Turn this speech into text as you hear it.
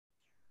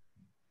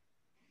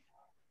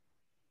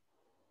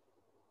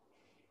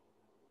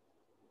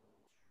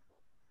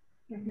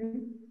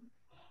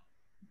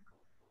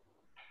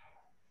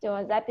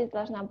Все, запись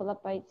должна была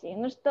пойти.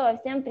 Ну что,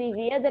 всем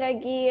привет,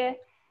 дорогие!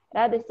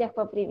 Рада всех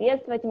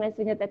поприветствовать. У меня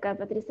сегодня такая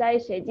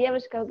потрясающая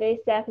девушка в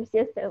гостях, и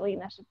все остальные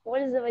наши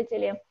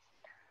пользователи.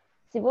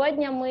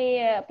 Сегодня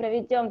мы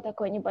проведем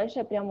такой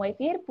небольшой прямой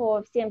эфир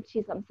по всем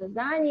числам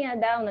сознания.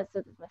 Да, у нас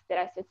тут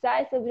мастера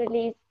Сюцай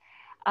собрались.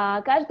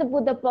 Каждый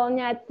будет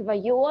дополнять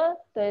свое,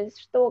 то есть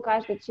что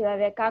каждый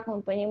человек, как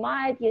он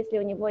понимает, если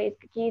у него есть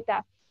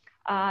какие-то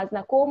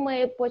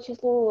знакомые по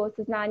числу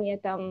сознания,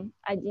 там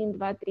 1,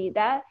 2, 3,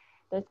 да,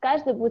 то есть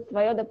каждый будет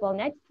свое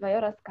дополнять, свое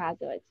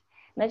рассказывать.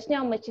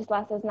 Начнем мы с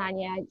числа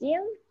сознания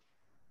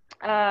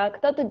 1.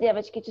 Кто тут,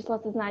 девочки, число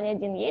сознания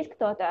 1 есть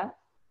кто-то?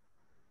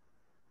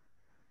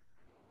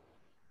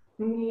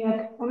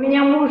 Нет, у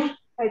меня муж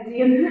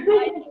 1.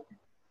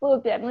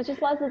 Супер. Ну,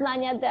 число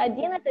сознания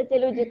 1 — это те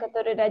люди,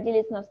 которые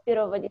родились у нас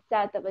 1,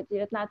 10,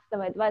 19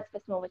 и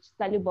 28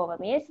 числа любого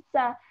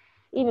месяца.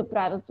 Ими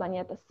правит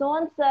планета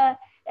Солнце.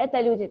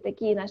 Это люди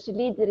такие наши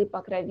лидеры,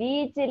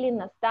 покровители,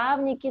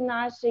 наставники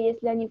наши,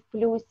 если они в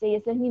плюсе.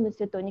 Если в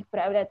минусе, то у них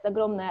проявляется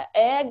огромное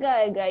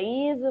эго,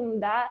 эгоизм,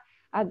 да,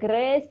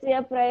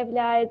 агрессия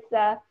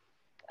проявляется.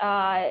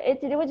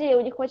 Эти люди,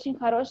 у них очень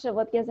хорошее,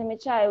 вот я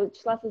замечаю,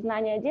 числа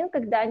сознания 1,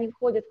 когда они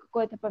входят в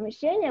какое-то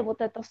помещение,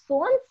 вот это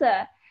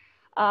Солнце,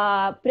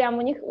 прям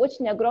у них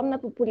очень огромная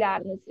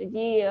популярность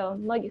среди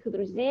многих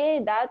друзей,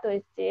 да, то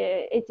есть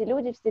эти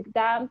люди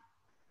всегда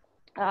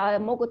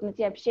могут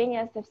найти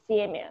общение со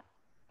всеми.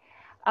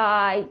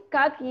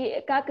 Как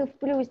и в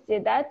плюсе,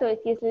 да, то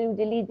есть если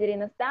люди лидеры и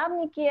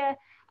наставники,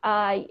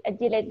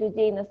 отделять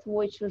людей на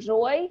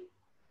свой-чужой,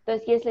 то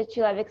есть если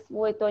человек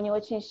свой, то они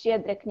очень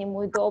щедры к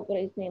нему и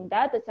добрые с ним,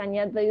 да, то есть они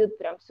отдают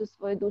прям всю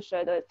свою душу,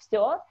 отдают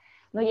все.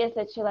 Но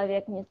если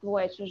человек не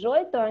свой, а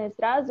чужой, то они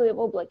сразу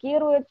его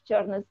блокируют в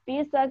черный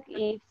список,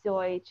 и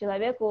все, и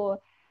человеку,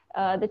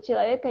 до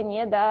человека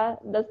не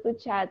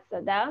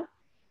достучаться, да.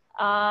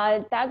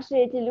 Также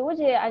эти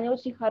люди, они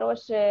очень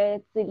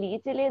хорошие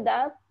целители,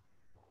 да,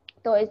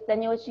 то есть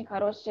они очень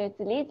хорошие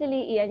целители,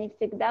 и они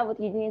всегда, вот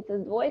единица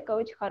с двойкой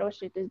очень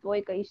хорошие, то есть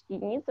двойка ищет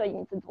единицу, а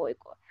единица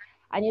двойку,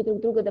 они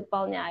друг друга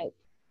дополняют.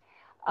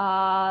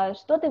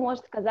 Что ты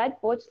можешь сказать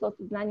по числу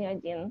сознания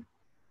 1?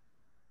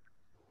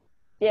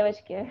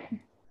 Девочки,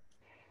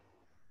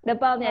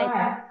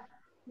 дополняйте.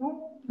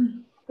 Ну,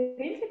 в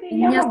принципе,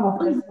 я могу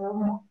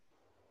по-своему.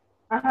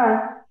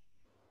 Ага.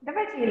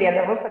 Давайте,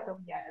 Елена, вы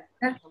потом я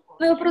расскажу.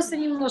 Ну, я просто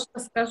немножко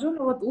скажу,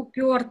 ну вот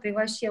упертый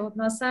вообще, вот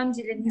на самом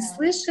деле не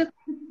слышит,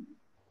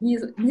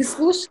 не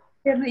слушает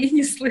и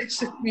не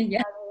слышит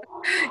меня.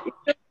 И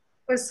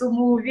такой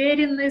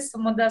самоуверенный,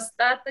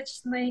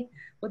 самодостаточный,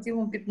 вот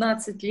ему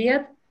 15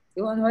 лет,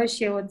 и он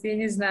вообще, вот я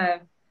не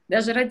знаю,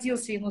 даже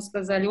родился, ему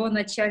сказали, он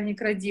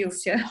начальник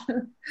родился.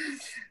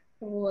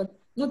 Вот.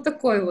 Ну,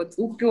 такой вот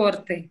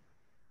упертый.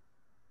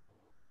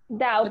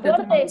 Да,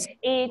 упертый,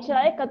 и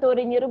человек,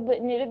 который не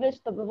любит,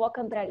 чтобы его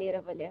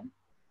контролировали.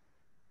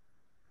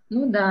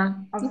 Ну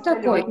да, ну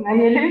такой.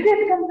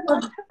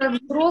 Как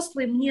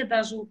взрослый, мне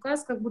даже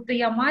указ, как будто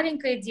я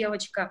маленькая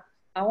девочка,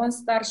 а он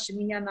старше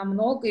меня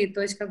намного, и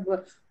то есть как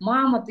бы,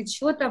 мама, ты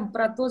что там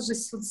про тот же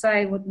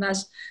Сюцай, вот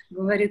наш,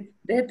 говорит,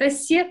 да это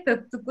секта,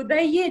 ты куда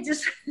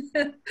едешь?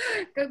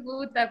 Как бы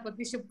вот так вот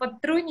еще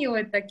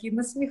подтрунивает, так и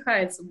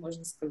насмехается,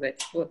 можно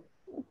сказать. Вот.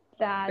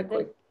 Да,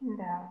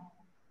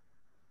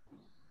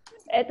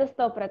 это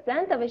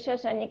 100%. Еще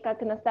же они,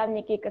 как и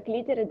наставники, как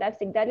лидеры, да,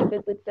 всегда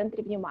любят быть в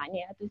центре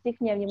внимания. То есть их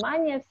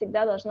внимание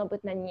всегда должно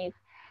быть на них.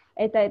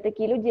 Это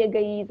такие люди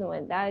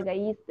эгоизмы, да,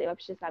 эгоисты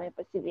вообще сами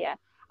по себе.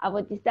 А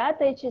вот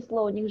 10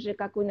 число, у них же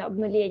как у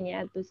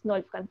обнуления, то есть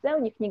 0 в конце, у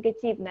них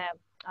негативное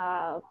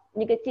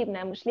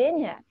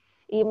мышление,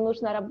 и им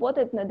нужно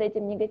работать над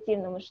этим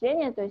негативным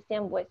мышлением, то есть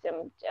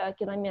 7-8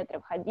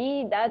 километров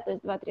ходить, да, то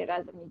есть 2-3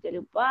 раза в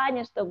неделю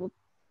баня, чтобы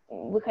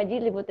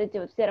выходили вот эти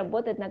вот все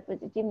работать над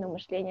позитивным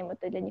мышлением,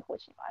 это для них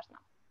очень важно.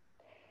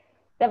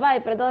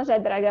 Давай, продолжай,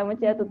 дорогая, мы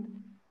тебя тут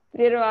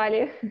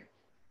прервали.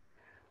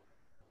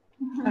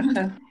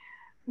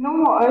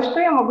 Ну, что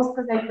я могу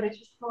сказать про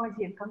число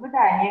 1? Как бы,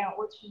 да, они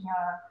очень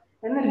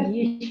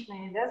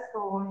энергичные, да,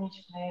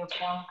 солнечные,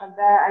 прям,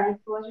 когда они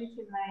в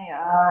положительной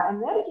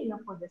энергии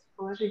находятся, в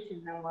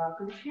положительном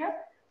ключе,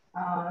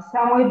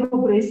 самые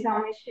добрые,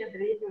 самые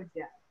щедрые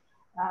люди.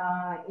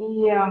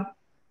 И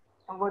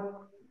вот,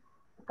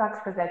 как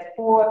сказать,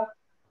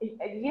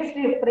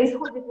 если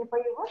происходит не по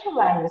его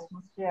желанию, в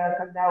смысле,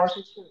 когда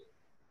уже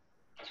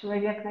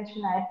человек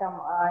начинает там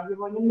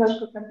его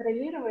немножко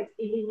контролировать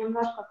или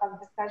немножко, как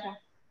бы, скажем,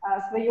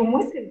 свою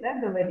мысль, да,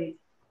 говорить,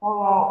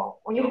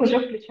 у них уже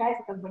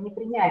включается как бы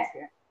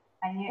непринятие.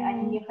 Они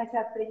не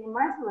хотят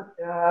принимать, вот,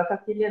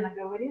 как Елена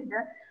говорит,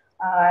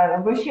 да,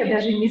 вообще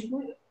даже не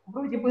слышат,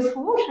 вроде бы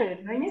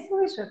слушают, но не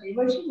слышат и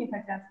вообще не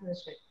хотят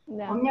слышать.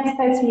 Да. У меня,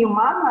 кстати, и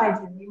мама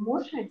один, и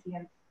муж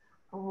один,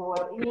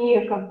 вот,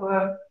 и как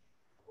бы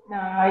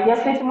я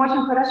с этим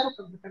очень хорошо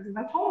как бы так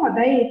знакома,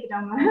 да, и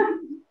прям,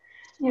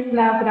 не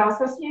знаю, прям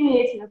со всеми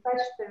этими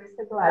качествами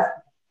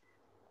согласна.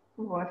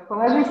 Вот. В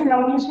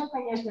положительном ключе,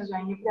 конечно же,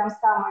 они прям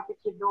самые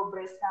такие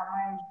добрые,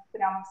 самые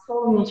прям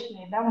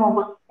солнечные, да,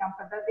 могут прям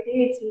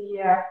подогреть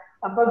и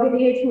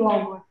обогреть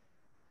могут.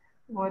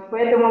 Вот,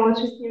 поэтому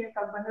лучше с ними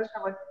как бы нужно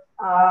вот,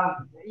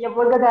 я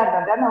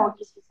благодарна, да,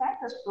 науке Сюцай,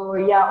 что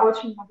я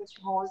очень много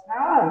чего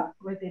узнала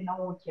в этой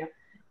науке,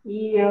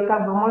 и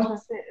как бы можно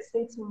с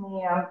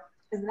этими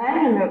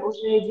знаниями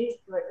уже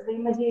действовать,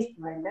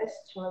 взаимодействовать, да,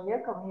 с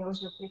человеком и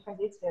уже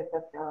приходить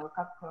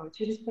как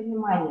через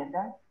понимание,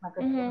 да,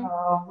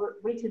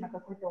 выйти на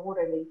какой-то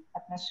уровень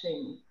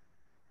отношений.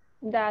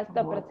 Да,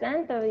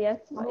 100%. Я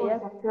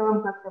в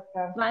целом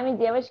как-то с вами,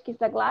 девочки,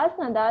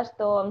 согласна, да,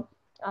 что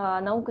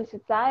наука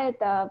Сюцай —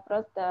 это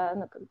просто,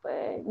 ну, как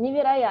бы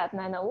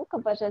невероятная наука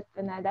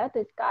божественная, да, то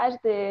есть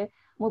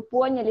мы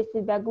поняли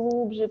себя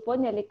глубже,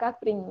 поняли,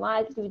 как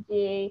принимать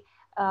людей,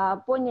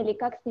 поняли,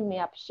 как с ними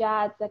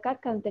общаться, как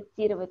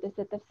контактировать, то есть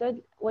это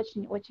все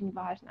очень-очень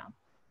важно.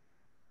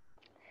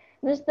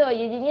 Ну что,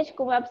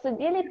 единичку мы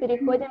обсудили,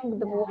 переходим к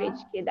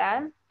двоечке,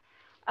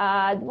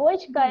 да.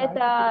 Двоечка —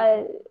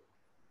 это,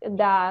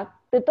 да,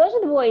 ты тоже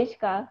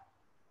двоечка?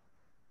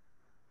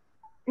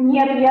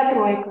 Нет, я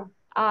тройка.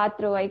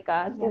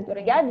 Тройка, супер,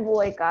 я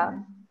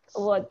двойка.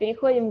 Вот,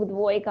 переходим к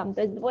двойкам.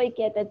 То есть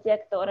двойки — это те,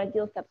 кто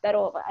родился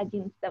 2,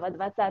 11,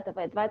 20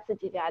 и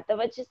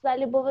 29 числа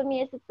любого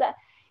месяца.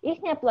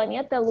 Ихняя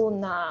планета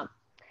Луна.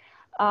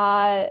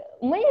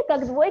 Мы,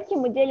 как двойки,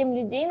 мы делим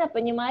людей на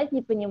понимает,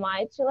 не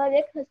понимает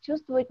человек, нас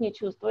чувствует, не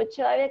чувствует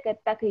человек, это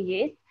так и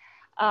есть.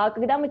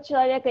 Когда мы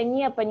человека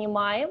не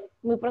понимаем,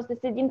 мы просто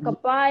сидим,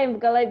 копаем в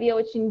голове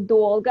очень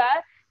долго,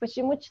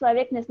 почему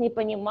человек нас не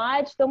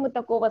понимает, что мы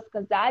такого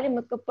сказали,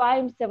 мы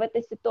копаемся в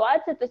этой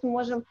ситуации, то есть мы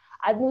можем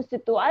одну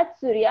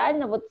ситуацию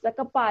реально вот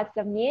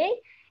закопаться в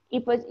ней, и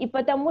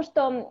потому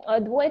что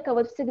двойка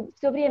вот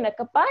все время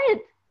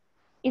копает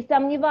и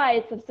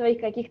сомневается в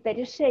своих каких-то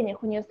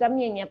решениях, у нее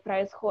сомнения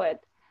происходят,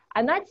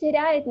 она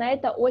теряет на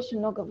это очень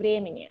много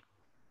времени.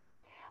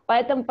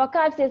 Поэтому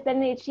пока все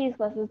остальные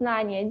числа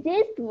сознания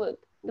действуют,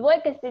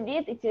 двойка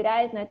сидит и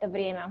теряет на это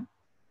время.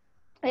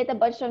 Это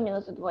большой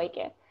минус у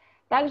двойки.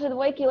 Также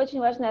двойки очень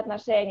важны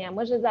отношения.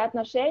 Мы же за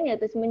отношения,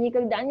 то есть мы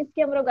никогда ни с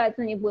кем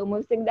ругаться не будем,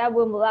 мы всегда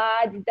будем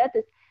ладить, да, то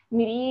есть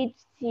мирить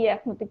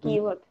всех, мы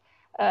такие вот,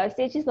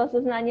 все числа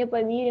сознания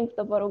помирим,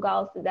 кто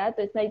поругался, да,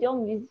 то есть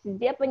найдем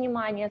везде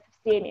понимание со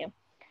всеми.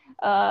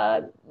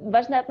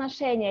 Важны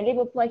отношения,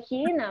 либо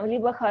плохие нам,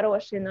 либо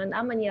хорошие, но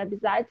нам они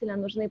обязательно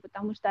нужны,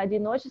 потому что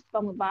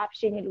одиночество мы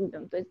вообще не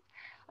любим, то есть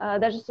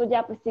даже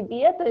судя по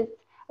себе, то есть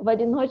в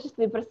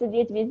одиночестве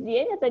просидеть весь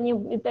день, это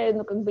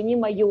ну, как бы не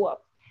мое.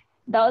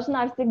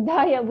 Должна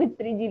всегда я быть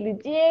среди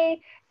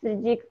людей,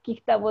 среди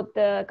каких-то вот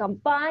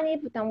компаний,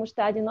 потому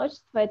что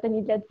одиночество — это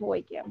не для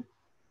двойки.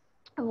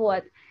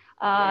 Вот.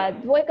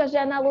 Двойка же,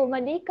 она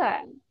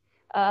луноликая,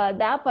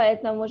 да,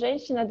 поэтому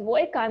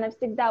женщина-двойка, она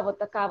всегда вот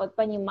такая вот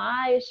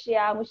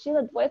понимающая, а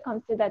мужчина-двойка,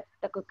 он всегда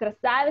такой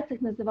красавец,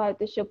 их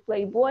называют еще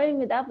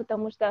плейбоями, да,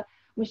 потому что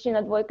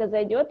мужчина-двойка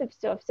зайдет, и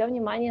все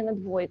внимание на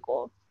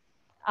двойку.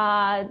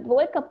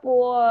 Двойка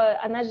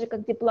она же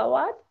как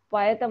дипломат,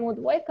 поэтому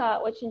двойка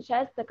очень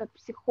часто как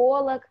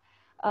психолог,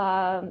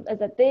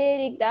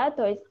 эзотерик, да,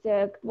 то есть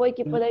к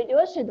двойке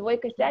подойдешь, и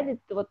двойка сядет,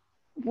 вот,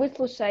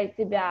 выслушает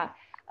тебя,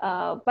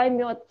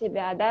 поймет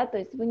тебя, да, то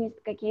есть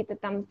вынесет какие-то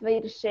там свои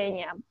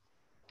решения.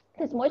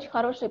 То есть мы очень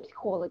хорошие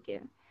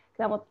психологи, к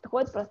нам вот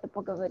подходят просто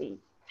поговорить.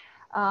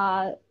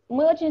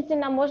 Мы очень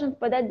сильно можем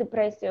впадать в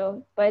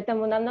депрессию,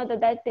 поэтому нам надо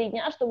дать 3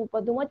 дня, чтобы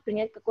подумать,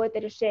 принять какое-то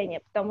решение,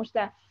 потому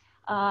что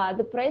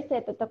депрессия —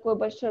 это такой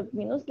большой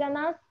минус для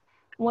нас.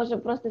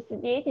 Можем просто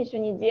сидеть,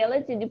 ничего не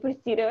делать и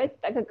депрессировать,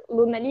 так как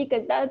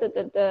луноликость,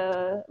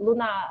 да,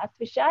 луна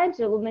освещает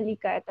же,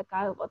 луноликая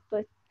такая вот, то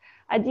есть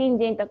один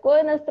день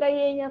такое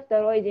настроение,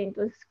 второй день,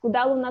 то есть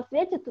куда луна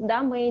светит,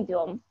 туда мы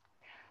идем.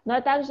 Но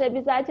также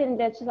обязательно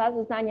для числа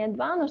сознания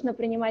 2 нужно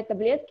принимать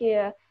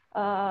таблетки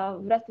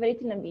в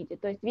растворительном виде,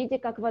 то есть в виде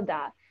как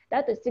вода,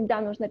 да, то есть всегда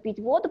нужно пить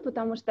воду,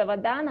 потому что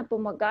вода, она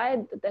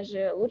помогает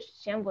даже лучше,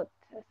 чем вот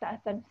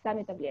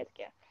сами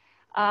таблетки.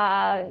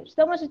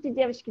 Что можете,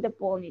 девочки,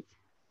 дополнить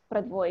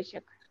про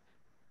двоечек?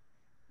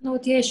 Ну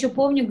вот я еще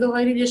помню,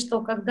 говорили,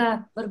 что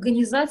когда в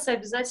организации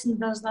обязательно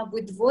должна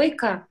быть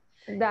двойка,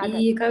 Да,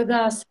 и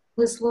когда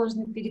самые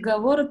сложные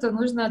переговоры, то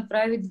нужно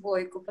отправить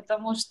двойку,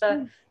 потому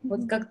что,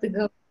 вот как ты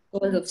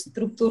говорила, в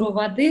структуру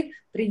воды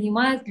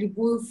принимает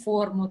любую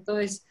форму, то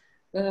есть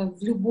в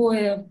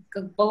любое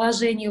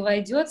положение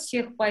войдет,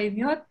 всех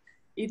поймет,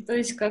 и то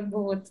есть как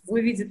бы вот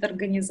выведет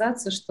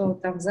организацию, что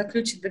там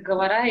заключит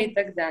договора и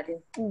так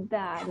далее.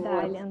 Да, вот.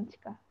 Да,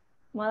 Леночка,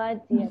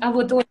 молодец. А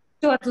вот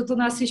тут у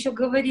нас еще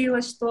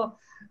говорилось, что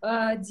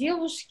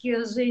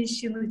девушки,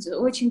 женщины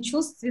очень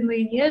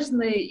чувственные,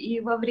 нежные, и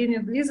во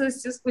время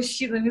близости с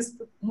мужчинами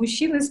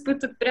мужчины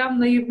испытывают прям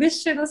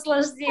наивысшее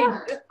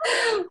наслаждение.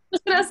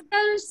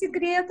 Расскажешь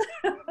секрет?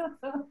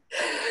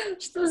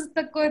 Что за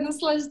такое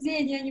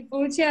наслаждение они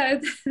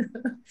получают?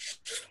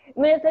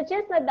 Ну, если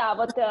честно, да,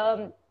 вот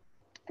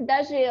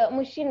даже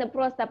мужчины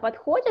просто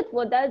подходят,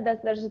 вот, да,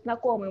 даже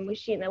знакомые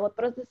мужчины, вот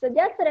просто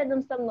садятся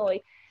рядом со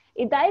мной,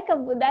 И дай-ка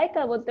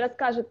вот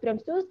расскажут прям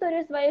всю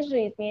историю своей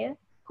жизни,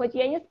 хоть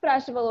я не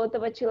спрашивала у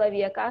этого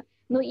человека,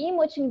 но им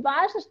очень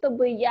важно,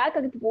 чтобы я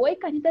как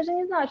двойка, они даже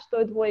не знают, что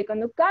я двойка,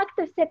 но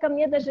как-то все ко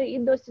мне даже и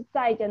до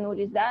Сюцай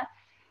тянулись, да,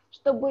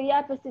 чтобы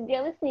я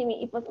посидела с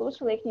ними и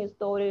послушала их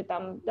историю,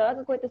 там, дала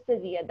какой-то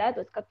совет, да,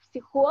 то есть как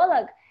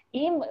психолог,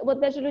 им, вот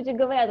даже люди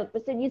говорят, вот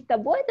посиди с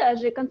тобой,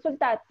 даже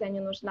консультация не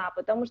нужна,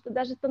 потому что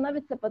даже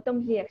становится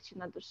потом легче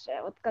на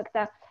душе, вот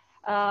как-то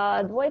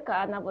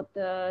двойка, она вот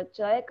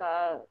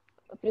человека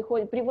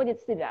приводит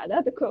в себя,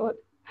 да, такой вот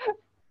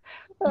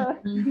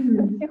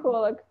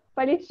психолог.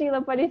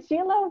 Полечила,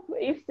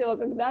 и все,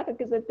 когда как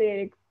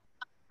эзотерик.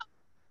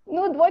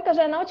 Ну, двойка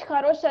же, она очень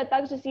хорошая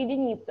также с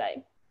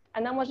единицей.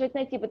 Она может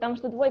найти, потому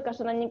что двойка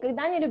же, она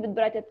никогда не любит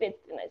брать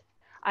ответственность.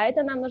 А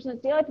это нам нужно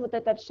сделать вот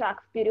этот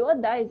шаг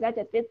вперед, да, и взять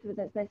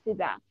ответственность на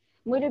себя.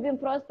 Мы любим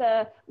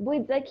просто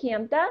быть за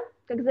кем-то,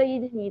 как за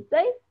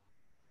единицей,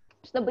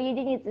 чтобы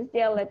единица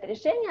сделала это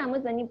решение, а мы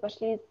за ним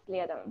пошли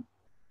следом.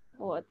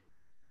 Вот.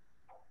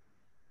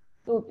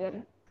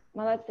 Супер.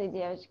 Молодцы,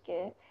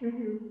 девочки.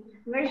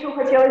 Ну, еще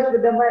хотелось бы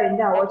добавить,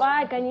 да,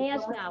 Давай, очень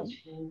конечно.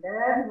 дипломатичные,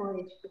 да,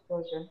 двоечки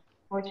тоже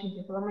очень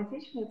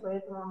дипломатичные,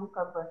 поэтому мы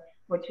как бы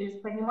вот через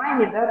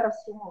понимание, да, ко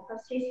всему, ко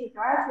всей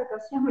ситуации, ко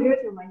всем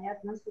людям они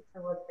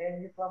относятся вот с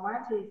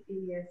дипломатией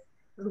и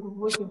с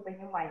глубоким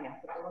пониманием,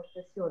 потому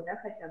что все, да,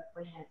 хотят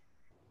понять,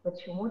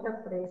 почему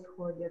так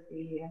происходит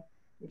и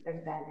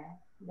так далее.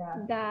 Да.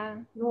 Да.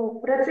 Ну,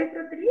 про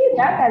цифру 3,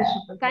 да,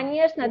 дальше?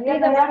 Конечно, ты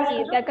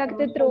говори, да как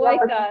ты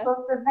тройка.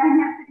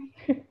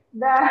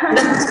 Да,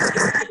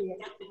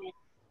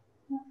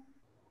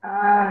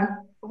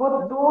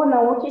 вот до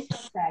науки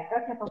Сюцай,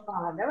 как я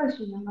попала, да,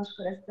 вообще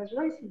немножко расскажу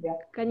о себе.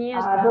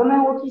 Конечно. До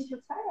науки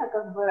Сюцай я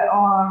как бы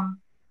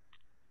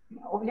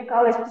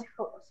увлекалась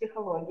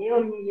психологией,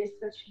 у меня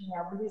есть очень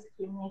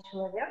близкий мне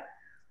человек,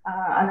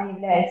 она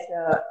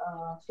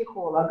является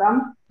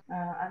психологом,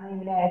 она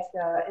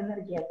является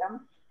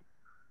энергетом,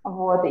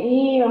 вот,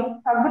 и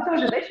как бы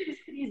тоже, да, через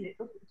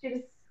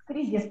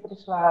кризис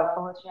пришла,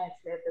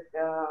 получается,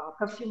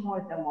 ко всему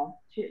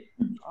этому,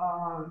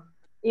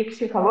 и к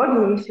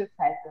психологии, и к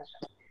Сюцай тоже.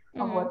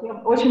 Вот. Я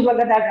очень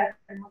благодарна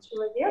этому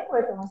человеку,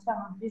 этому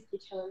самый близкий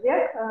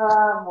человек,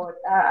 вот.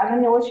 Она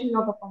мне очень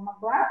много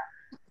помогла.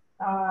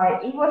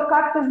 И вот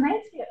как-то,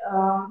 знаете,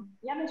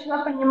 я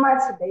начала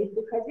понимать себя и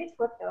приходить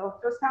вот в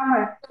то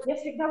самое, я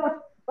всегда вот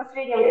в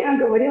последнее время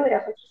говорила, я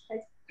хочу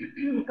стать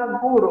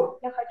как гуру,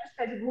 я хочу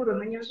стать гуру,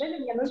 но неужели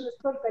мне нужно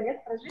столько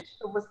лет прожить,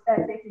 чтобы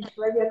стать этим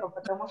человеком,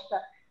 потому что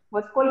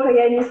вот сколько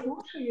я не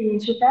слушаю, не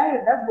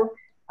читаю, да,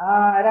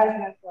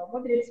 разных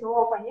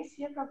мудрецов, они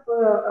все как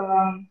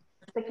бы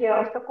такие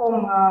в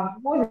таком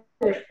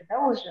возрасте, да,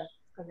 уже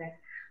сказать,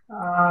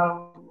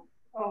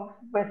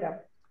 в этом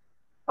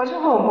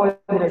пожилом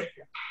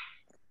возрасте.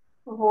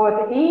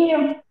 Вот.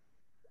 И,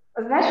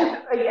 значит,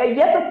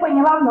 я тут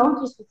поняла в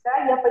науке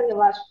Сюцай, я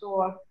поняла,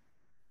 что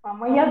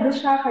моя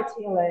душа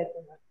хотела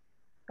этого.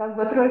 Как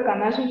бы тройка,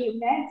 она же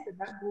является,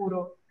 да,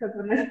 гуру, как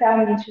бы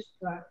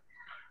наставничество.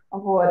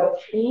 Вот.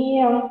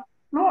 И,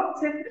 ну,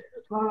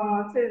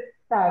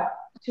 так,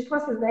 число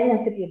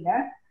создания 3,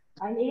 да,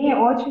 мы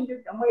очень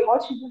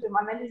любим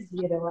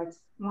анализировать,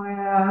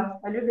 мы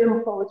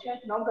любим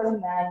получать много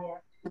знаний.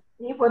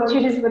 И вот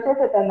через вот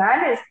этот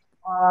анализ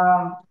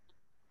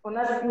у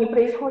нас не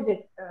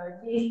происходит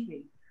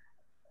действий.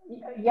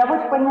 Я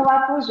вот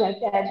поняла тоже,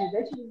 опять же,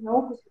 да, через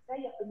науку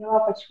Сюцай я поняла,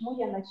 почему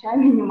я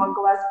ночами не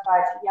могла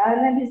спать. Я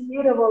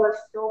анализировала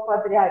все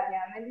подряд,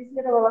 я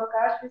анализировала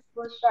каждый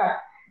свой шаг.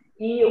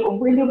 И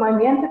были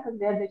моменты,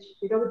 когда я до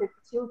 4, до 5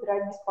 утра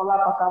не спала,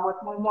 пока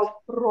вот мой мозг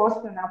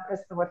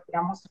просто-напросто вот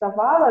прям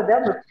уставала, да,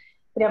 вот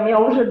прям я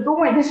уже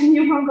думать даже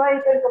не могла,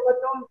 и только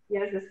потом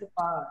я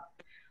засыпала.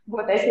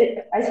 Вот, а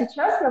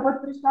сейчас я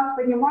вот пришла к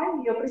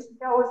пониманию, я про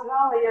себя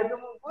узнала, я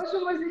думаю, боже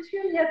мой,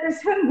 зачем мне это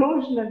все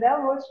нужно, да,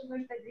 лучше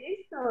нужно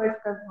действовать,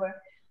 как бы,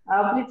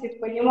 прийти к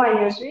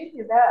пониманию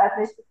жизни, да,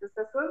 относиться с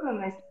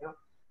осознанностью.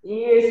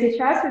 И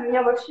сейчас у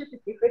меня вообще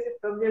таких этих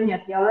проблем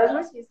нет. Я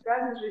ложусь и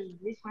сразу же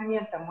здесь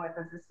моментом мы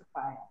это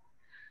засыпаем.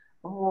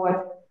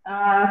 Вот.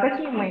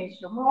 Какие мы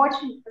еще? Мы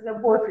очень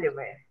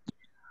заботливые.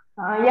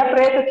 Я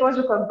про это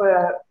тоже как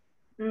бы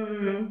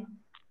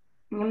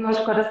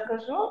немножко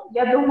расскажу.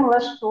 Я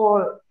думала,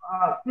 что,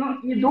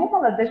 ну, не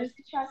думала, даже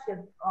сейчас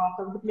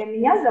как бы для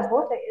меня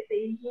забота это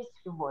и есть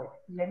любовь.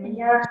 Для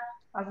меня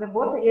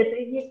забота это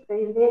и есть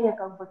проявление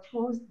как бы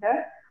чувств,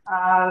 да,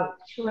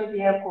 к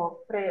человеку.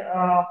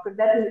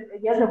 Когда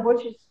я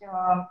забочусь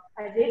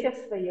о детях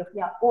своих,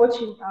 я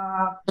очень,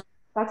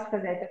 как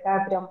сказать,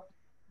 такая прям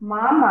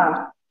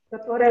мама,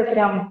 которая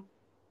прям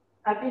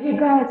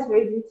оберегает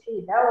своих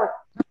детей, да, вот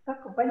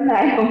как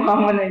больная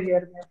мама,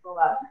 наверное,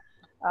 была.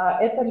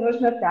 Это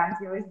нужно там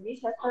делать,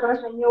 здесь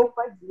осторожно не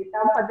упади,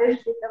 там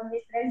подожди, там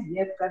есть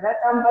розетка, да,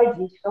 там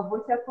водичка,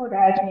 будь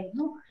аккуратней,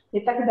 ну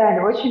и так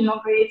далее. Очень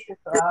много этих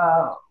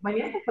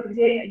моментов,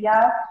 где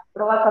я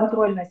брала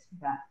контроль на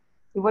себя.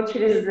 И вот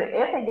через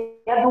это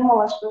я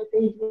думала, что это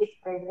и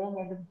есть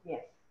проявление любви.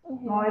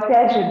 Но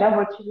опять же, да,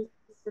 вот через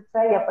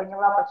Сюцай, я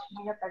поняла,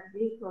 почему я так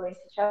действовала, и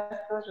сейчас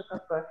тоже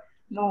как бы,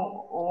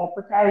 ну,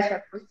 пытаюсь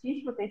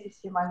отпустить вот эти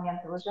все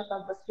моменты, уже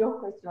как бы с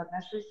легкостью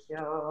отношусь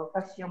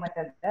ко всем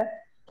этим, да,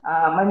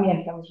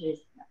 моментам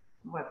жизни,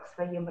 вот, к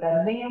своим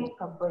родным,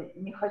 как бы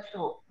не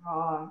хочу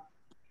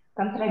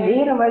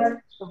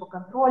контролировать, чтобы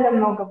контроля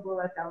много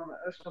было, там,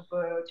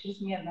 чтобы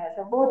чрезмерная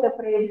забота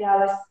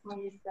проявлялась с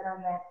моей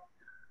стороны.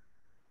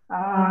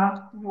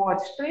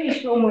 Вот, что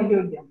еще мы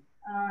любим?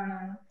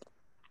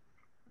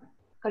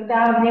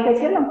 Когда в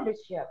негативном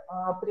ключе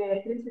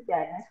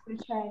принципиальность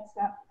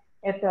включается,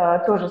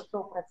 это тоже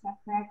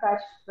стопроцентное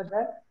качество,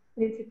 да?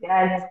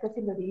 Принципиальность,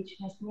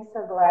 категоричность,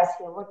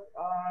 несогласие. Вот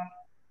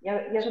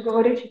я же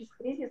говорю, через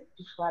кризис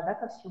пришла, да,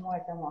 ко всему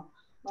этому.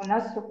 У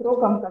нас с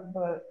супругом как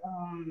бы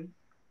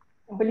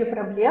были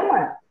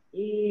проблемы,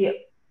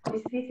 и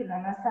действительно,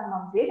 на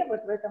самом деле,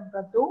 вот в этом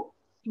году,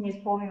 мне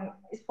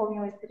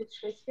исполнилось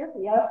 36 лет,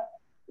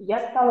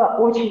 я стала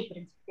очень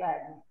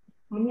принципиальной.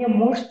 Мне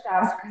муж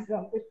сам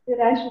сказал: ты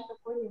раньше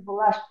такой не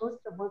была, что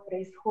с тобой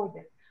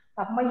происходит?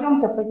 А в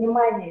моем-то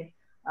понимании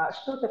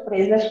что-то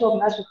произошло в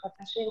наших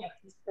отношениях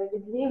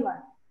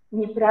несправедливо,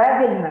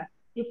 неправильно,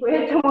 и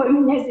поэтому у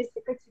меня здесь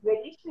и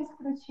категоричность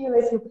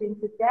включилась, и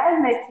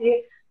принципиальность,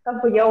 и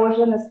как бы я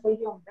уже на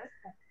своем, да,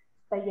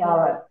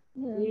 стояла.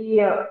 И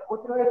у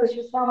троек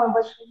еще самый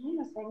большой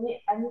минус,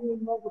 они не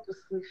могут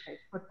услышать.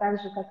 Вот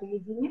так же, как и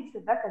единицы,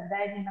 да, когда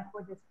они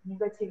находятся в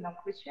негативном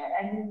ключе,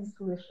 они не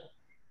слышат.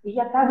 И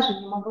я также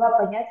не могла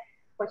понять,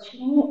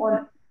 почему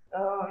он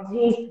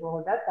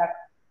действовал, да,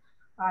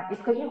 так, из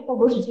каких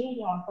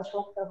побуждений он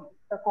пошел к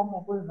такому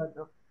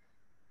выводу.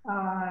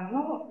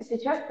 Ну,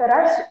 сейчас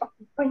стараюсь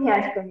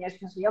понять,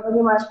 конечно же. Я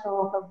понимаю,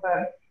 что как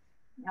бы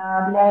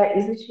для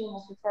изучения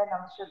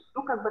социального,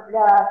 ну, как бы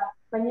для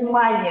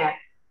понимания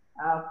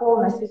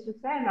полностью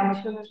Сюцая нам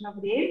еще нужно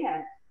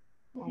время,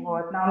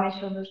 вот, нам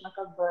еще нужно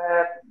как бы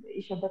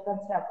еще до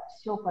конца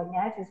все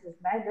понять,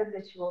 осознать, да,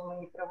 для чего мы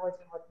не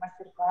проводим вот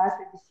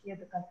мастер-классы,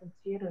 беседы,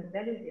 консультируем,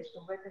 да, людей,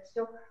 чтобы это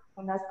все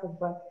у нас как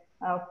бы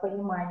в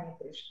понимание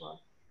пришло.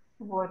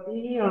 Вот,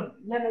 и я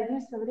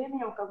надеюсь, со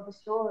временем как бы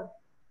все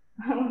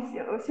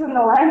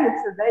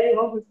наладится, да, и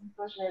мы будем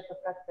тоже это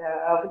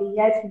как-то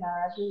влиять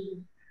на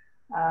жизнь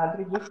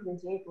других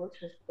людей в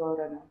лучшую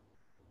сторону.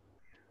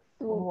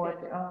 Вот.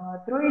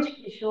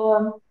 Троечки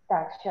еще...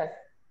 Так, сейчас,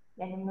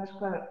 я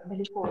немножко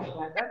далеко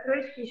ушла, да?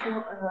 Троечки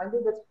еще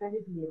любят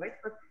справедливость.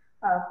 Вот,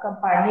 в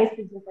компании,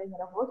 если где-то они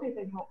работают,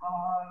 они,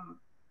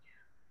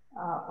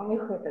 у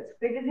них это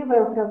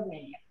справедливое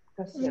управление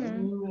ко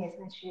всем, не имеет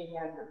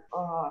значения,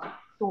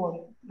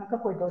 кто, на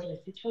какой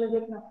должности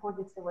человек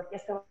находится. Вот я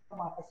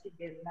сама по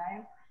себе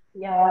знаю.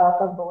 Я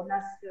как бы у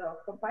нас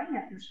в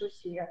компании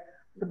отношусь и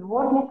к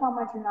дворникам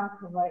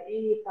одинаково,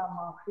 и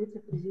там к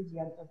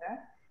вице-президенту, да?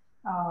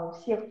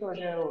 Всех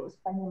тоже с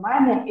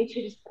пониманием и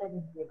через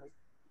справедливость.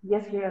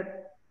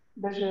 Если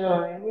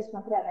даже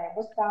несмотря на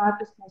его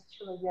статусность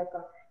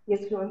человека,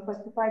 если он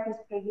поступает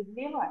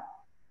несправедливо,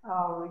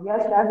 я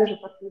сразу же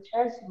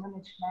подключаюсь, и мы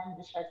начинаем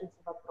решать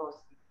эти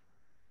вопросы.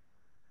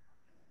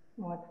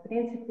 Вот, в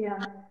принципе,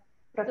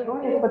 про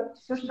троек вот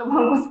все, что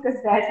могу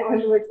сказать.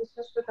 Может быть,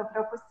 еще что-то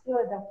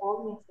пропустила,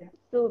 дополните.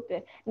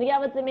 Супер. Ну, я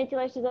вот заметила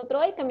еще за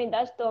тройками,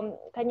 да, что,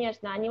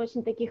 конечно, они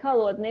очень такие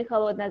холодные,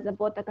 холодная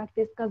забота, как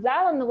ты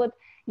сказала, но вот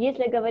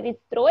если говорить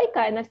с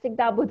тройкой, она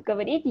всегда будет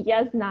говорить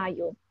 «я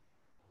знаю».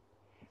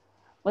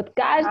 Вот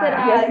каждый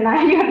раз... Я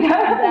знаю,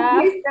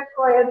 да, есть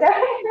такое, да.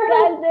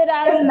 Каждый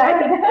раз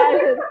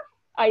скажет: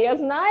 а я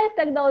знаю,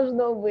 так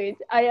должно быть,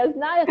 а я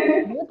знаю,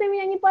 ну ты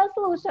меня не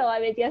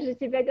послушала, ведь я же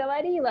тебе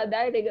говорила,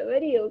 да, или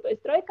говорил. То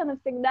есть тройка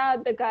навсегда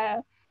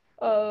такая,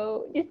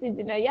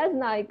 действительно, я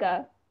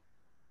знайка.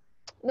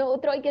 Ну, у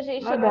тройки же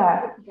еще,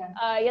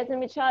 я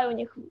замечаю, у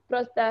них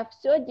просто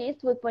все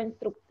действует по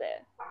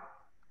инструкции.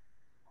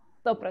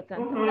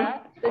 100%,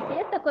 да? То есть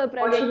есть такое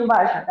проявление? Очень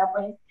важно, да,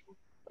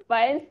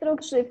 по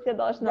инструкции все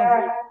должно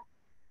быть.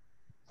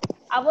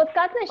 А вот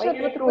как насчет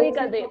вот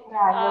выгоды?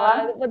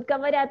 Вот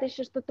говорят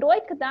еще, что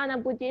тройка, да, она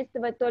будет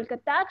действовать только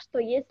так, что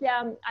если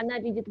она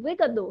видит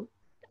выгоду,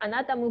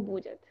 она там и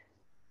будет.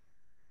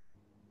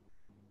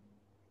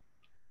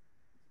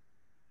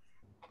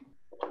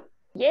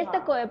 Есть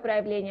такое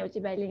проявление у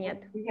тебя или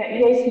нет?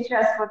 Я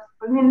сейчас вот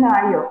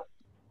вспоминаю.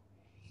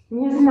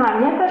 Не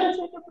знаю, мне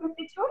кажется, это про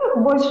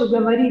пятерок больше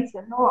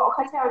говорите, но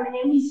хотя у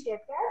меня миссия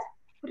 5,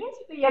 в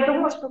принципе, я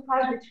думаю, что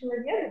каждый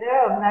человек,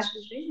 да, в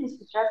нашей жизни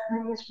сейчас, в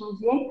нынешний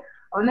день,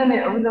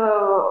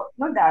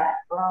 ну да,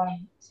 в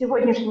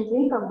сегодняшний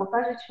день как бы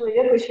каждый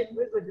человек ищет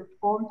выгоду в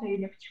ком-то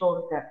или в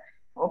чем-то.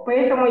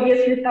 Поэтому,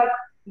 если так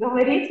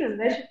говорите,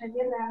 значит,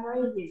 наверное, оно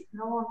и есть.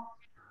 Но,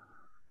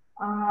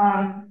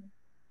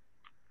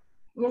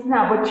 не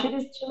знаю, вот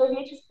через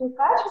человеческие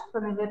качества,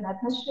 наверное,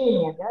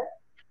 отношения,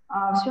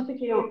 да,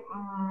 все-таки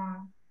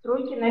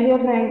тройки,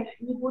 наверное,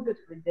 не будут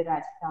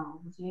выбирать там,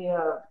 где,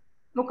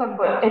 ну, как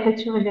бы, этот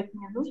человек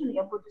мне нужен,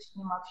 я буду с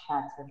ним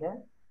общаться, да.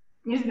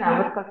 Не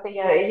знаю, вот как-то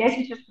я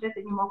сейчас про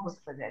это не могу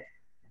сказать.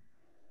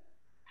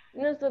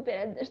 Ну,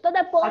 супер. Что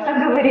дополнить? А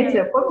как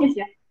говорите,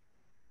 помните?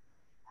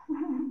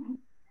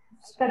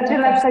 Как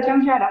Джанат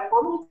Качамжаров,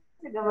 помните,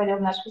 говорил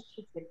наш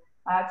учитель,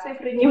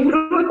 цифры не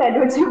врут, а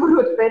люди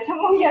врут,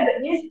 поэтому я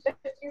сейчас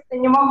честно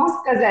не могу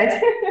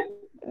сказать.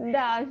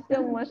 Да,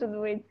 все может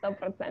быть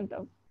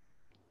 100%.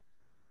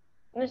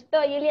 Ну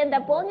что, Елена,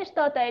 дополни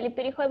что-то или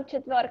переходим к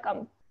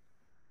четверкам?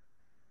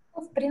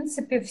 Ну, в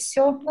принципе,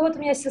 все. Ну, вот у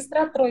меня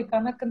сестра тройка,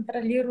 она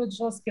контролирует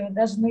жестко. Вот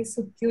даже мои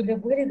сутки у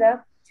были,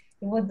 да,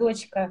 его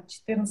дочка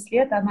 14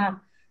 лет,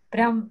 она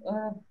прям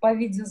по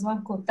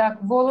видеозвонку,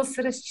 так,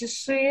 волосы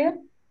расчеши,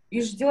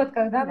 и ждет,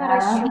 когда она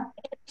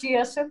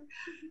расчешет,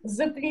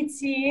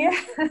 заплети.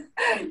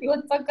 И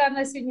вот пока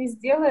она все не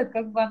сделает,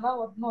 как бы она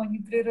вот, ну, не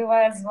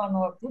прерывая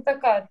звонок. Ну,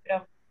 такая вот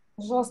прям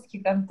жесткий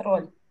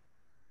контроль.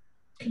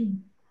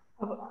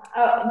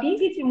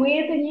 Видите, мы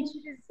это не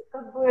через,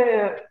 как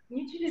бы,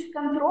 не через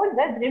контроль,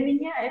 да, для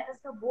меня это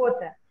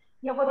забота.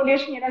 Я вот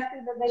лишний раз,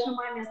 когда даже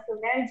маме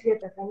оставляю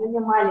деток, они у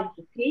меня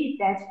маленькие, 3 и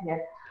 5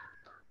 лет,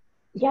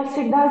 я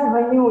всегда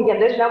звоню, я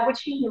даже на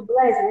обучении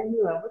была и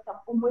звонила, вы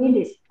там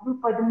умылись, вы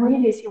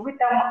подмылись, вы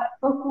там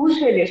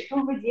покушали, что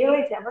вы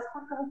делаете, а во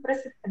сколько вы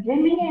просыпаетесь? Для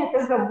меня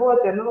это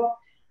забота, ну,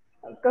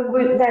 как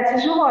бы, да,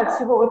 тяжело от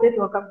всего вот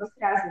этого как бы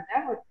сразу,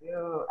 да,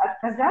 вот,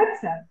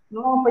 отказаться,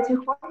 но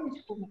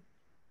потихонечку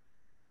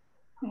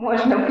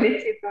можно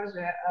прийти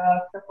тоже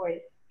к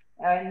такой,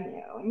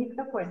 не к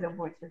такой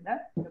заботе,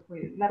 да, к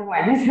такой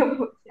нормальной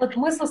заботе. Вот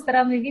мы со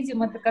стороны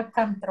видим это как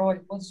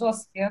контроль, вот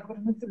жесткий. Я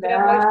говорю, ну ты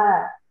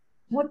прям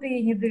вот ты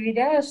ей не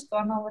доверяешь, что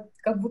она вот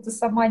как будто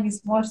сама не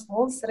сможет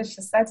волосы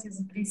расчесать и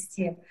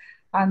заплести.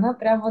 А она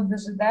прям вот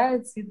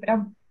дожидается и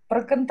прям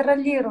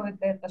проконтролирует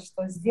это,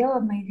 что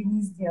сделано или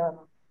не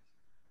сделано.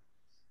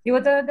 И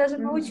вот она даже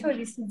на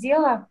учебе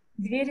сидела,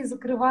 двери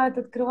закрывают,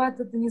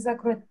 открывают, это не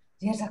закроют.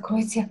 Дверь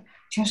закройте,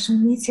 что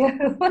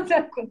шумите? Вот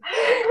так вот.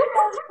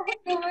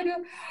 Я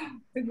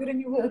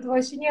говорю, это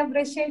вообще не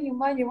обращай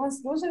внимания, вон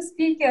слушай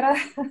спикера.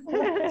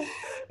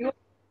 И вот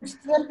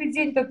 4-й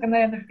день только,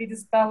 наверное,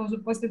 перестал уже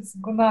после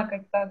цигуна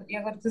как-то. Я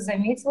говорю, ты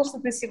заметила, что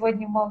ты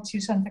сегодня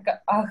молчишь? Она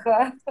такая,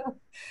 ага.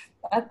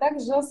 А так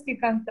жесткий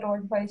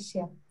контроль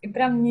вообще. И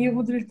прям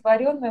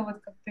неудовлетворенная, вот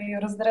как-то ее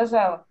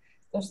раздражала.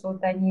 То, что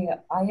вот они...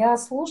 А я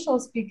слушала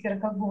спикера,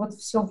 как бы вот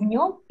все в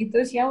нем, и то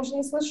есть я уже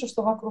не слышу,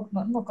 что вокруг,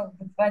 ну, как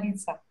бы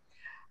творится.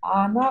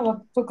 А она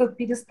вот только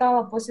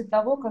перестала после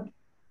того, как...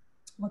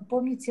 Вот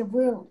помните,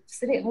 вы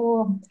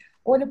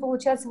Оля,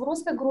 получается, в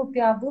русской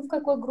группе, а вы в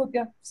какой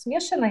группе? В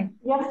смешанной?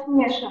 Я в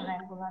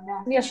смешанной была,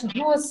 да. Смешанной.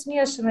 Ну, вот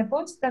смешанной.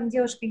 Помните, там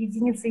девушка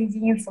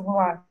единица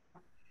была?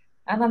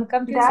 Она на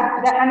компьютере...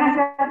 Да,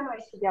 она за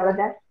мной сидела,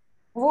 да?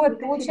 Вот,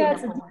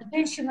 получается,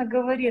 женщина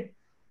говорит,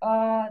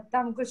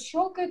 там, говорит,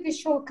 щелкает и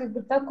щелкает.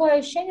 Говорит, такое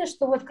ощущение,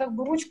 что вот как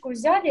бы ручку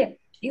взяли,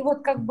 и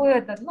вот как бы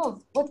это, ну,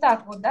 вот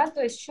так вот, да,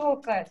 то есть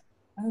щелкает.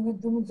 Она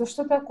говорит, думаю, да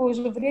что такое,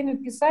 уже время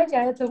писать,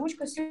 а эта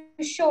ручка все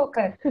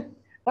щелкает.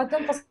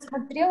 Потом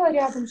посмотрела,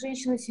 рядом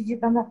женщина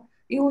сидит, она,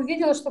 и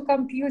увидела, что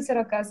компьютер,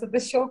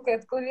 оказывается,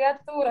 щелкает,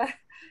 клавиатура.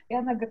 И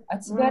она говорит, а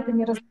тебя это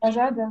не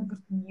раздражает? Она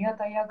говорит, нет,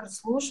 а я, говорит,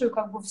 слушаю,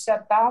 как бы вся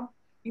там.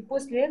 И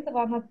после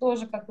этого она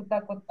тоже как-то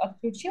так вот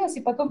отключилась,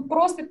 и потом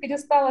просто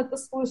перестала это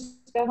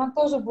слышать. И она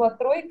тоже была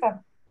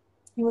тройка.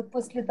 И вот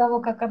после того,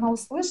 как она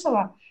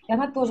услышала, и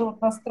она тоже вот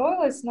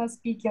настроилась на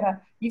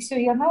спикера, и все,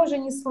 и она уже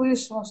не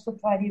слышала, что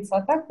творится.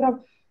 А так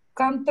прям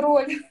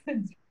контроль.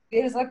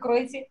 Дверь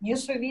закройте, не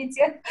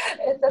шумите.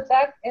 Это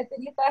так, это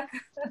не так.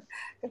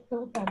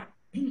 Как-то вот так.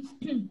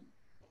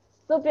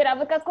 Супер, а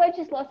вы какое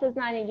число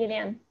сознания,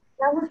 Елен?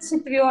 Я вот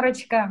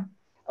 4.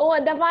 О,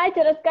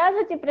 давайте,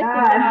 рассказывайте про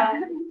себя.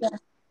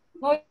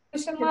 Ну, в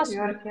общем,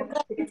 наша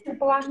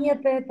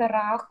планета — это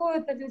Раху,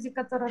 это люди,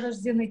 которые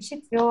рождены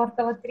 4,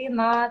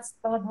 13,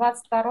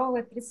 22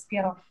 и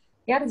 31.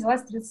 Я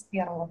родилась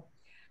 31.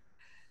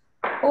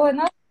 Ой,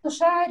 наша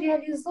душа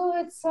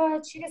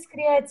реализуется через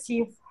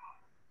креатив.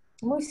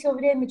 Мы все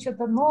время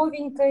что-то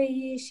новенькое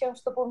ищем,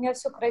 чтобы у меня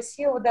все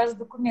красиво, даже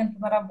документы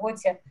на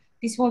работе,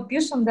 письмо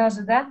пишем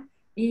даже, да,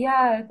 и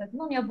я,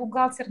 у меня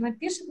бухгалтер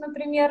напишет,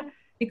 например,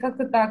 и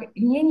как-то так,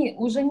 и мне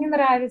уже не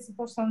нравится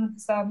то, что он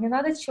написал, мне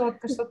надо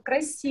четко, чтобы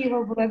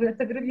красиво было,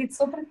 это, говорю,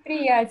 лицо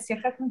предприятия,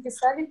 как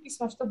написали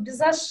письмо, чтобы без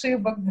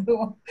ошибок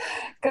было,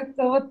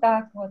 как-то вот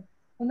так вот.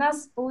 У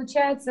нас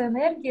получается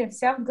энергия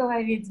вся в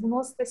голове,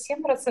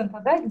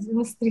 97%, да,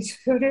 93%,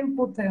 все время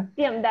путаю.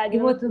 7, да, 97. И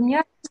вот у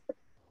меня...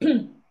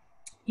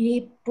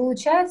 И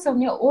получается, у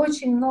меня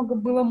очень много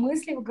было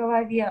мыслей в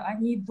голове,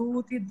 они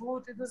идут,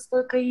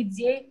 столько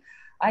идей,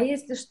 а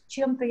если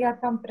чем-то я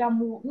там прям,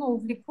 ну,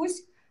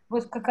 увлекусь,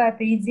 вот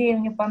какая-то идея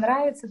мне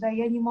понравится, да,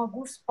 я не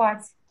могу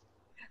спать.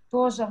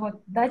 Тоже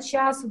вот до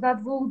часу, до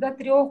 2, до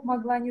 3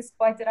 могла не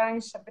спать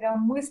раньше,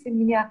 прям мысли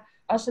меня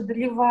аж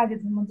одолевали,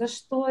 думаю, да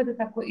что это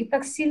такое, и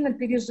так сильно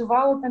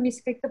переживала, там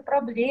если какие-то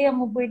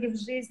проблемы были в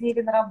жизни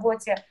или на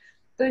работе,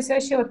 то есть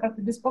вообще вот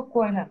как-то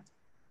беспокойно.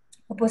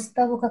 А после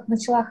того, как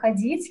начала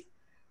ходить,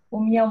 у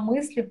меня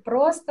мысли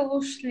просто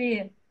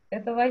ушли.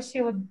 Это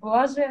вообще вот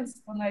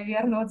блаженство,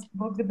 наверное. Вот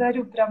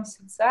благодарю прям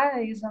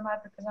Сюцая и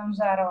Жаната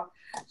Кажамжарова,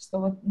 что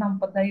вот нам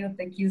подают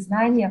такие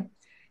знания.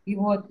 И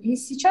вот, и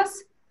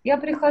сейчас Я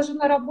прихожу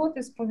на работу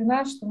и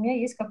вспоминаю, что у меня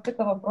есть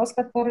какой-то вопрос,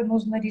 который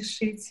нужно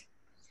решить.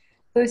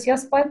 То есть я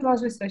спать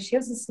ложусь,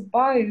 вообще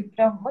засыпаю и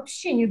прям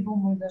вообще не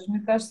думаю даже.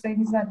 Мне кажется, я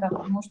не знаю,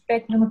 там, может,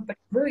 5 минут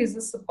посплю и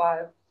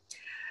засыпаю.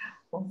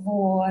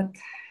 Вот.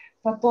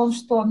 Потом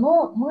что?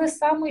 Ну, мы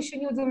самые еще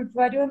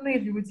неудовлетворенные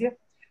люди.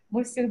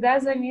 Мы всегда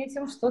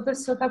заметим что-то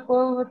все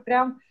такое вот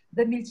прям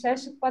до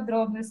мельчайших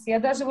подробностей. Я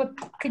даже вот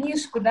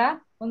книжку, да,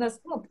 у нас,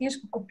 ну,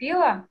 книжку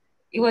купила,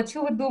 и вот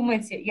что вы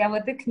думаете? Я в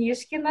этой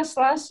книжке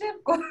нашла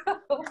ошибку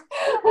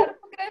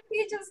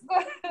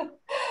орфографическую.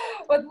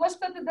 Вот, может,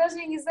 кто-то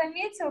даже и не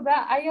заметил,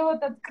 да, а я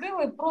вот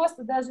открыла и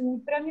просто даже не,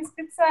 прям не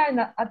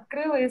специально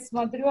открыла и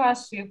смотрю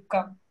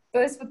ошибка.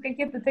 То есть вот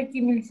какие-то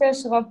такие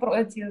мельчайшие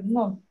вопросы,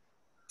 ну,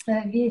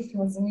 вещи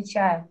вот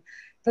замечаем.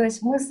 То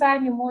есть мы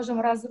сами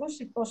можем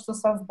разрушить то, что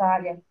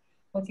создали.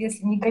 Вот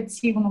если в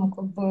негативном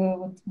как бы,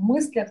 вот,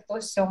 мыслях, то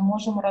все,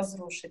 можем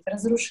разрушить.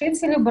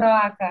 Разрушители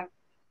брака.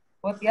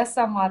 Вот я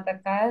сама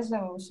такая же,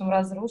 в общем,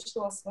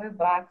 разрушила свой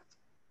брак.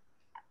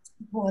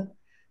 Вот.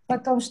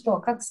 Потом что?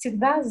 Как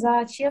всегда,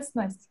 за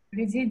честность.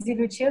 Людей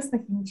делю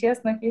честных и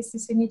нечестных. Если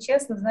все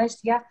нечестно, значит,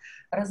 я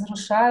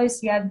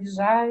разрушаюсь, я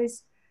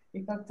обижаюсь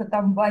и как-то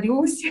там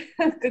борюсь,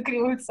 как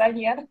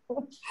революционер.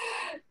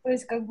 То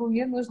есть как бы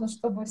мне нужно,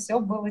 чтобы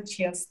все было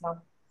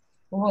честно.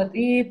 Вот.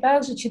 И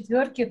также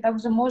четверки,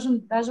 также можем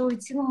даже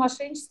уйти на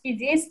мошеннические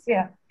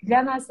действия.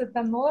 Для нас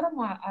это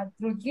норма, а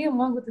другие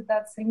могут это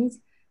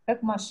оценить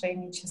как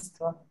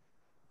мошенничество.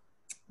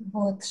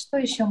 Вот. Что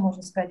еще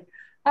можно сказать?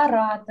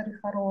 Ораторы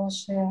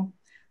хорошие.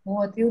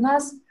 Вот. И у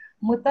нас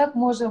мы так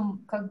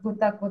можем как бы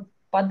так вот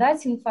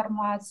подать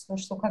информацию,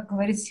 что, как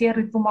говорит,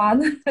 серый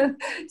туман,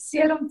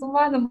 серым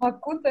туманом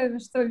окутаем,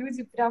 что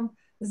люди прям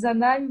за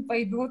нами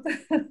пойдут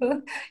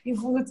и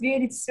будут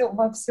верить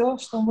во все,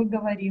 что мы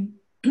говорим.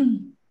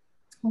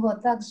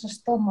 Вот, также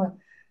что мы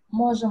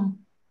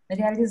можем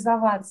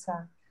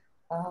реализоваться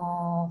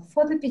в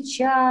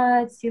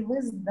фотопечати, в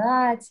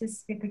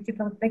издательстве,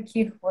 каких-то вот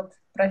таких вот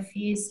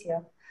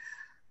профессиях.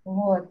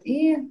 Вот.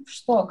 И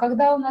что,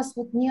 когда у нас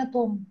вот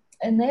нету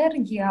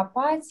энергии,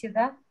 апатии,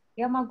 да,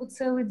 я могу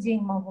целый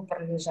день могу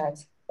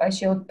пролежать.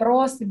 Вообще вот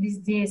просто без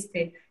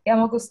действий. Я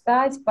могу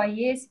встать,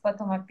 поесть,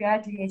 потом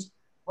опять лечь.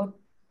 Вот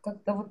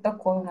как-то вот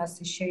такое у нас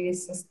еще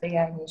есть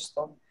состояние,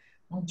 что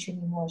мы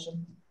ничего не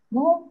можем.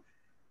 Ну,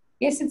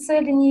 если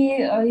цели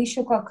не,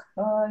 еще как,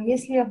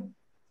 если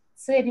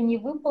цели не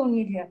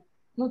выполнили,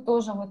 ну,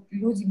 тоже вот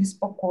люди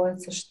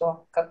беспокоятся,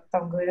 что, как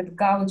там говорят,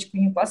 галочку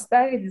не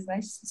поставили,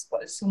 значит,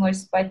 всю ночь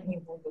спать не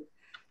будут.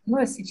 Ну,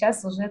 а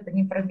сейчас уже это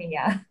не про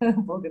меня,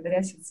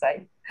 благодаря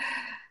Сюцай.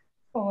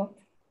 Вот.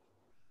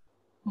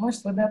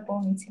 Может, вы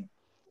дополните.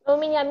 У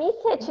меня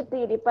миссия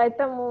 4,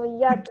 поэтому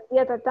я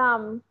где-то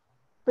там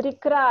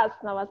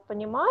прекрасно вас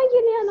понимаю,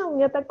 Елена. У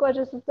меня такое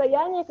же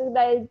состояние,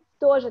 когда я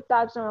тоже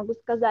так же могу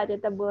сказать,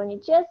 это было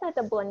нечестно,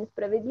 это было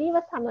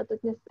несправедливо, со мной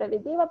тут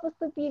несправедливо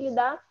поступили,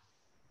 да.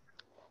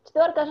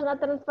 4 жена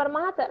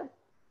трансформатор,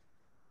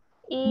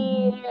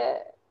 и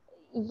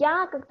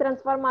я как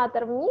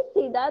трансформатор в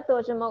миссии, да,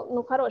 тоже,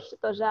 ну, хороший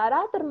тоже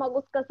оратор,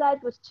 могу сказать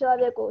вот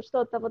человеку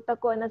что-то вот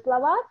такое на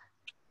словах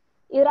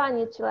и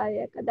ранить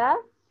человека, да,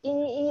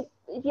 и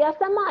я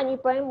сама не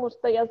пойму,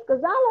 что я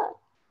сказала,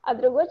 а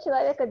другой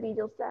человек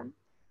обиделся.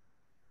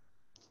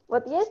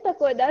 Вот есть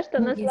такое, да,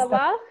 что на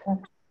словах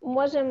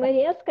можем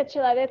резко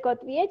человеку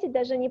ответить,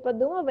 даже не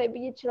подумав,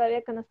 обидеть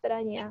человека на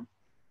стороне.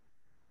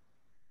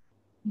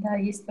 Да,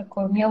 есть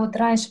такое. У меня вот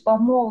раньше по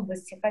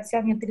молодости,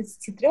 хотя мне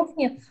 33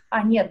 нет,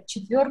 нет,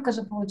 4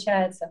 же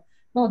получается.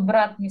 Ну вот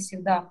брат мне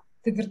всегда,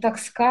 ты, говорит, так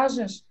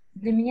скажешь.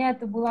 Для меня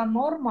это была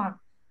норма,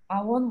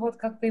 а он вот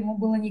как-то ему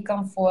было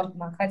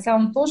некомфортно. Хотя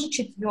он тоже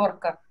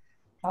 4,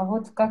 а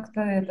вот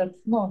как-то этот,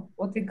 ну,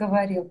 вот и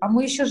говорил. А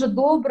мы еще же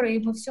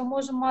добрые, мы все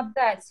можем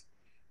отдать.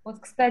 Вот,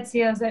 кстати,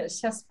 я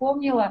сейчас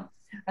вспомнила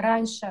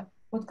раньше,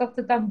 вот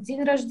как-то там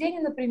день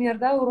рождения, например,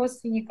 да, у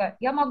родственника,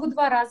 я могу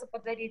 2 раза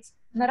подарить.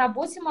 На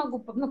работе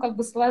могу, ну, как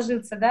бы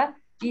сложиться, да,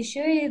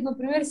 еще и,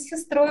 например, с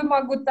сестрой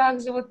могу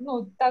также, вот,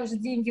 ну, также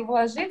деньги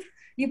вложить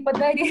и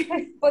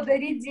подарить,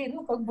 подарить день,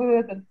 ну, как бы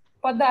этот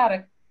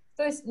подарок.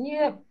 То есть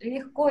мне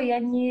легко, я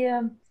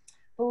не,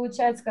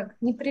 получается,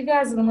 как не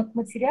привязана к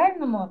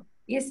материальному.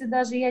 Если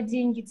даже я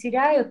деньги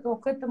теряю, то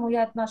к этому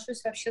я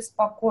отношусь вообще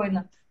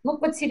спокойно. Ну,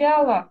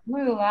 потеряла,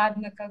 ну и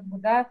ладно, как бы,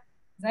 да,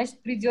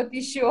 значит, придет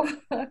еще,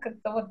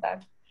 как-то вот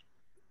так.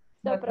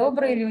 Вот,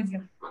 добрые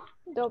люди.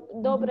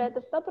 Добрые это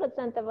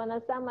 100%,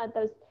 она самая,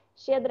 то есть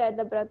щедрая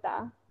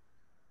доброта.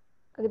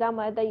 Когда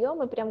мы отдаем,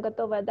 мы прям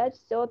готовы отдать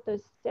все, то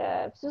есть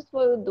всю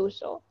свою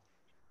душу.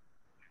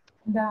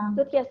 Да.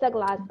 Тут я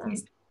согласна.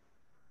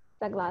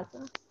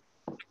 Согласна.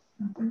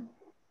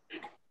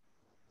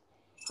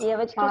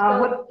 Девочки,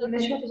 вот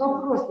насчет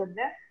вопроса,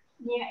 да?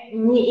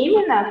 Не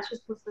именно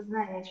чувство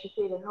сознания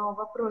 4, но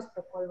вопрос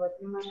такой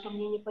вот, немножко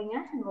мне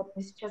непонятен. Вот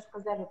вы сейчас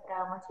сказали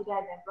про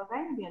материальное блага,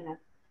 Елена,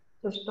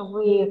 то, что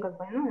вы как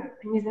бы, ну,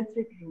 не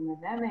зациклены,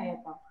 да, на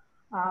этом.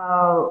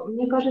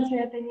 Мне кажется,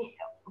 это не...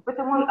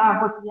 Потому,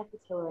 вот я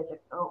хотела это.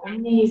 У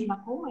меня есть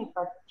знакомые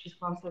под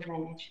числом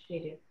сознания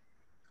 4,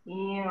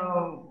 и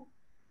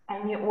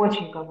они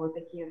очень как бы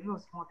такие, ну,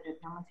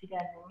 смотрят на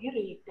материальный мир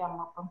и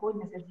прямо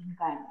погоня за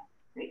деньгами.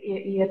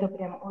 И это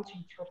прям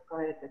очень четко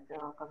этот,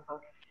 как бы,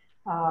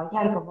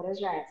 ярко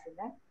выражается,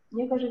 да?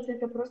 Мне кажется,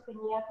 это просто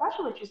не от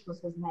вашего чувства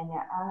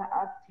сознания,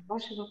 а от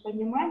вашего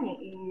понимания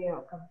и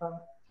как бы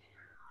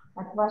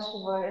от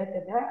вашего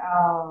это,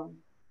 да,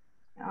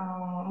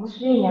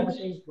 мышления к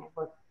жизни.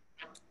 Вот.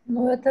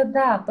 Ну, это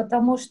да,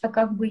 потому что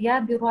как бы я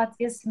беру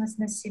ответственность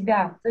на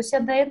себя. То есть я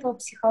до этого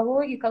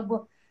психологией как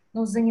бы,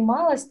 ну,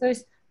 занималась. То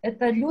есть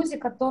это люди,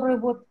 которые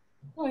вот,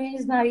 ну, я не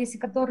знаю, если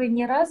которые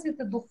не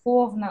развиты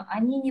духовно,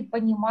 они не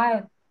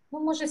понимают. Ну,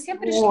 мы же все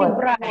пришли Вот,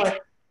 брать.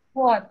 вот.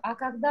 Вот. А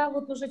когда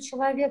вот уже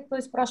человек, то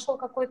есть прошел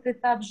какой-то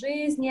этап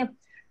жизни,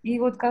 и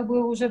вот как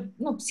бы уже,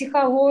 ну,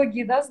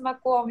 психологии, да,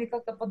 знаком, и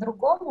как-то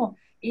по-другому,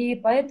 и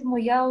поэтому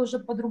я уже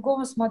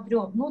по-другому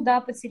смотрю. Ну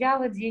да,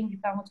 потеряла деньги,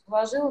 там вот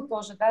вложила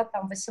тоже, да,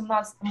 там в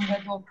 18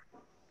 году,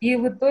 и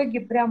в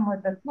итоге прям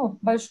этот, ну,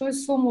 большую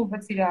сумму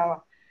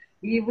потеряла.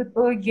 И в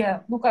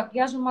итоге, ну как,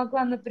 я же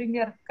могла,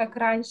 например, как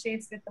раньше,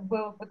 если это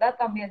было бы, да,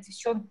 там я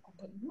девчонку,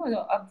 ну,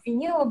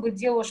 обвинила бы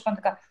девушку,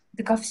 она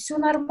такая, все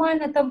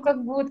нормально, там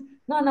как бы вот,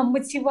 ну, она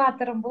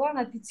мотиватором была,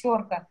 она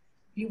пятерка.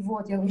 И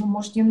вот, я говорю,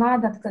 может, не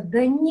надо? Она такая,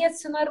 да нет,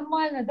 все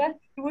нормально, да?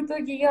 И в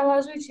итоге я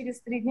ложу,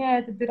 через 3 дня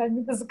эта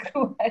пирамида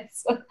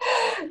закрывается.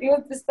 И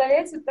вот,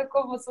 представляете, в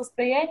таком вот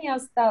состоянии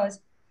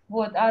осталась.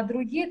 Вот, а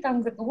другие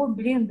там говорят, ой,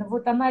 блин, да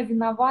вот она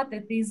виновата,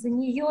 это из-за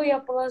нее я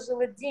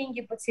положила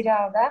деньги,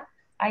 потеряла, да?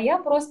 А я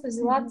просто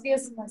взяла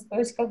ответственность, то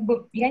есть как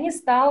бы я не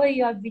стала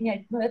ее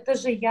обвинять, но это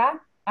же я,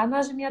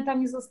 она же меня там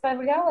не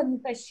заставляла, не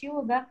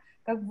тащила, да,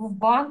 как бы в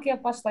банк я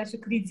пошла, еще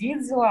кредит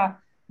взяла,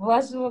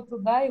 вложила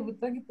туда и в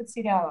итоге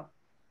потеряла.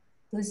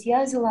 То есть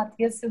я взяла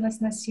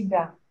ответственность на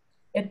себя.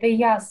 Это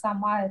я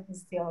сама это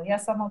сделала. Я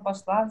сама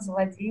пошла,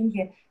 взяла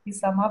деньги и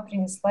сама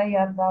принесла и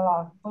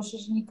отдала. Больше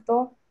же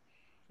никто.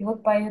 И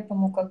вот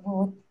поэтому, как бы,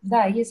 вот,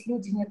 да, есть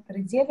люди,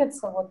 некоторые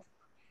делятся вот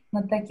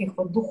на таких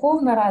вот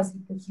духовно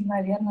развитых и,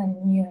 наверное,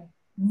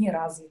 не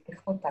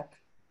развитых. Вот так.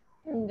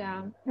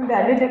 Да. Ну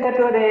да, люди,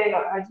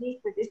 которые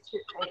действуют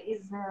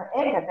из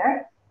эго,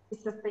 да,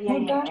 из Ну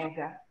состояния да,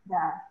 эго,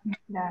 да,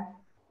 да.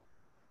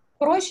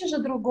 проще же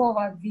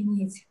другого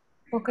обвинить,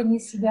 только не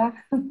себя.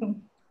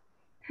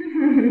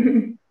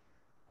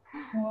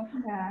 Вот.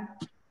 Да.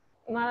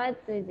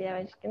 Молодцы,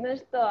 девочки. Ну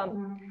что,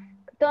 М.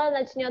 кто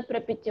начнет про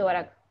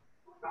пятерок?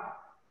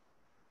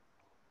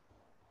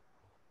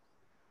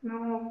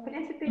 Ну, в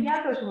принципе,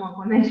 я тоже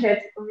могу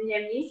начать. У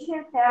меня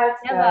миссия 5,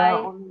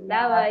 Давай, у меня,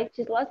 давай.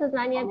 Число у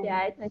сознания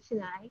меня, 5.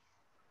 Начинай.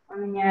 у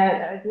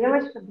меня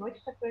девочка,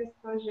 дочка, то есть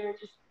тоже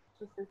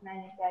чувство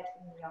сознания 5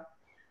 у нее.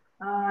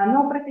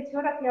 Но про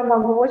пятерок я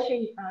могу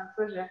очень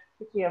тоже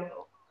такие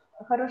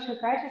хорошие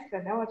качества,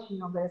 да, очень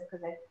многое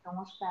сказать,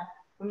 потому что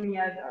у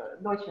меня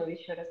дочь,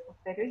 еще раз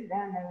повторюсь,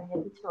 да, она у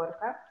меня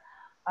пятерка.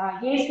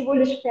 Ей всего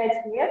лишь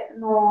 5 лет,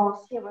 но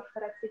все вот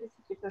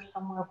характеристики, то, что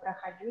мы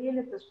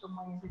проходили, то, что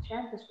мы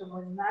изучаем, то, что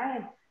мы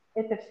знаем,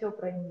 это все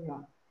про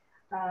нее.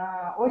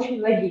 Очень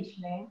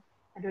логичные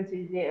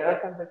люди,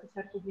 как бы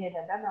пятерки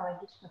делят, да, на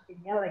логичных и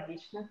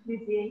нелогичных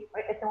людей.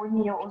 Это у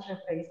нее уже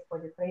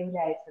происходит,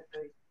 проявляется, то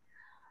есть.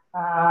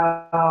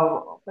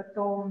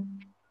 Потом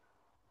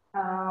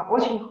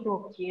очень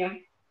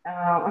хрупкие,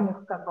 у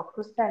них как бы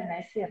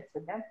хрустальное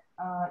сердце,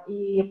 да,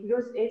 и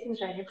плюс этим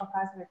же они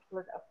показывают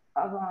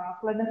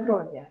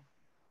хладнокровие.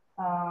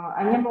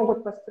 Они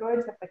могут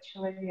подстроиться под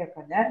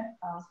человека, да,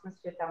 в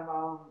смысле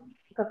там,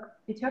 как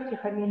пятерки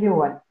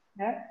хамелеон,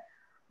 да,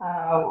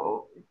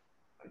 в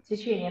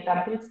течение там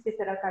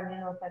 30-40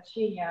 минут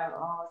общения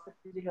с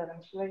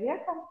определенным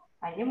человеком,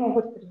 они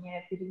могут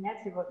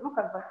перенять его, ну,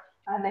 как бы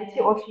найти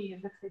общий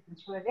язык с этим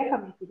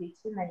человеком и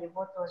перейти на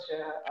его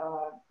тоже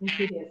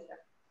интересы.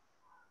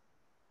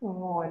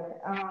 Вот.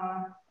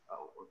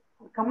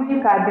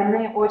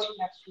 Коммуникабельные,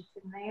 очень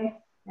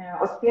общительные,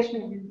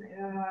 успешные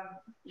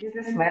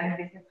бизнесмены,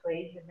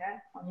 бизнес-леди,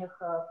 да, у них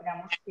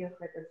прям успех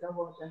это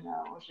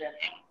заложено уже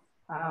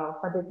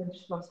под этим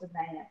числом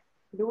сознания.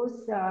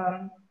 Плюс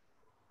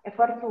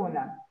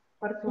фортуна,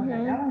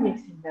 да, у них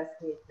всегда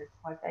светит,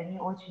 вот, они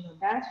очень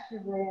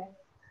удачливые,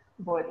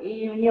 вот,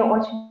 и мне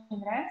очень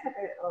нравится,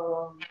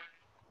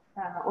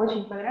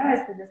 очень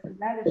понравилось, когда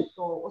сказали,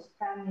 что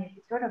устами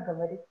пятерок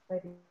говорит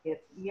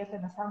творец. И это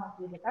на самом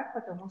деле так,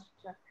 потому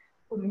что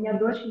у меня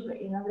доченька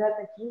иногда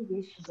такие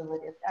вещи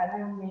говорит.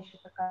 Она у меня еще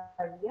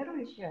такая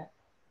верующая,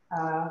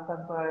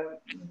 как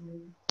бы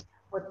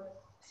вот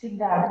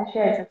всегда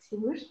обращается к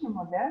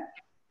Всевышнему, да,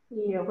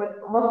 и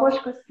вот в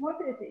окошко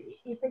смотрит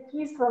и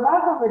такие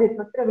слова говорит,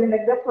 вот прям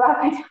иногда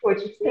плакать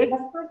хочется. И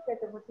настолько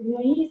это вот у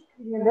нее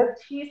искренне, да,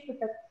 чисто,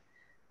 так,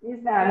 не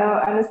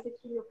знаю, она с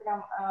такими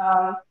прям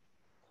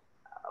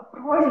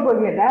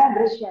просьбами, да,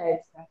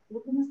 обращается.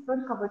 Это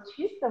настолько вот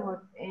чисто вот,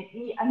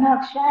 и она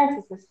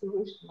общается со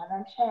Всевышним,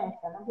 она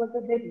общается, она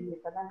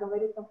благодарит, она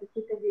говорит там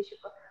какие-то вещи,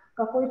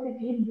 какой ты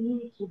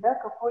великий, да,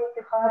 какой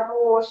ты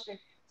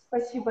хороший,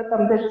 спасибо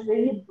там даже за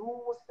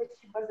еду,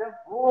 спасибо за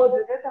воду,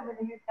 да, там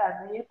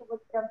элементарно. И это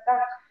вот прям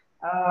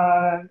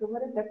так,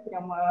 говорят, так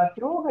прям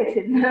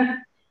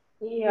трогательно.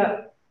 И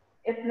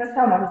Это на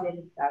самом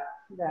деле так,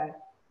 да.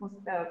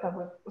 Как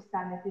бы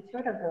устами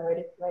пятерок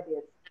говорит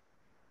творец.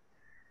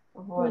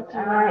 Вот.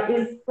 А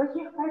из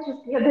плохих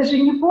качеств я даже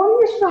не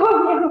помню,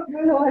 что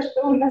мне было,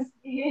 что у нас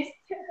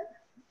есть.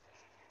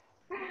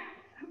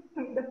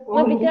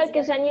 Ну,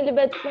 пятерки же, они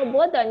любят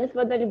свободу, они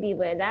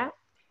свободолюбивые, да?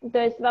 То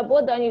есть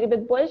свободу они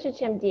любят больше,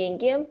 чем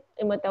деньги,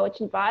 им это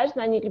очень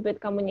важно, они любят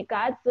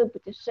коммуникацию,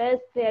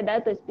 путешествия, да,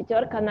 то есть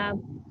пятерка, она,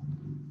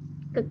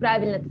 как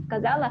правильно ты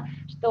сказала,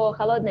 что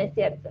холодное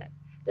сердце.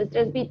 То есть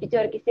разбить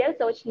пятерки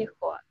сердце очень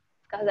легко,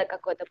 сказать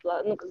какое-то,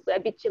 ну, как бы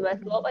обидчивое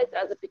слово, и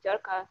сразу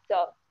пятерка,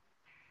 все,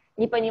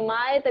 не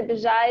понимает,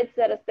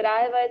 обижается,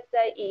 расстраивается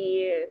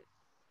и,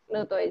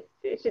 ну, то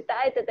есть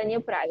считает это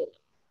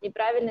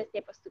неправильно с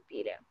ней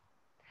поступили.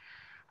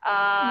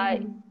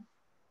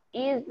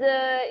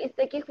 Из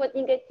таких вот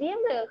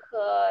негативных,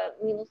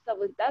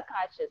 минусовых, да,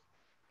 качеств,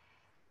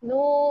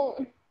 ну,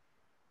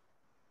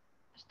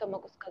 что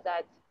могу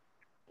сказать?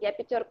 Я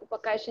пятерку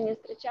пока еще не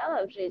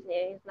встречала в жизни,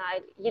 я не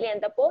знаю. Елена,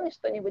 дополни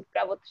что-нибудь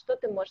про вот что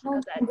ты можешь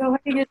сказать?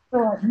 Говорили,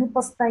 что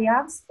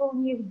непостоянство у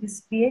них,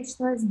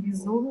 беспечность,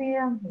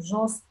 безумие,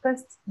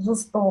 жесткость,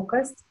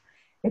 жестокость,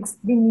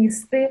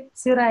 экстремисты,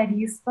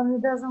 террористами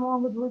даже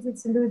могут быть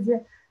эти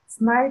люди,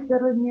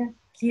 снайперами,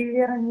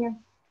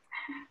 киллерами.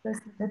 То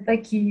есть это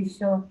такие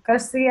еще.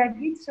 Кажется, и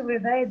обидчивые,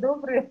 да, и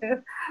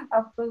добрые,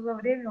 а в то же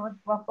время вот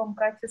в плохом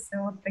качестве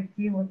вот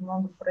такие вот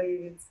могут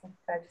проявиться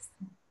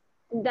качества.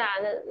 Да,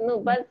 ну,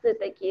 борцы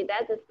такие,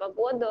 да, за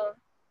свободу.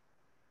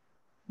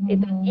 И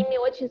ими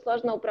очень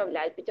сложно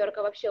управлять.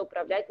 Пятерка вообще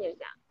управлять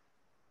нельзя.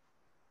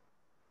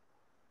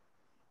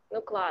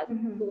 Ну, класс,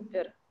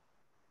 супер.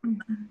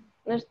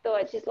 Ну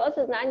что, число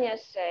сознания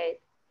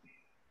 6.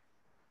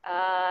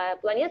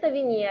 Планета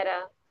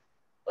Венера.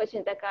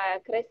 Очень такая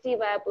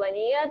красивая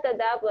планета,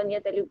 да,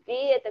 планета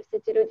любви. Это все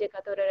те люди,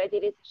 которые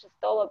родились 6,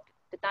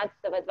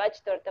 15,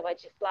 24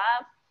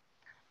 числа.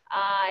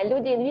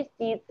 Люди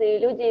инвестиций,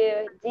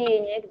 люди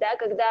денег, да,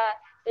 когда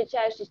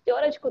встречаешь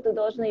шестерочку, ты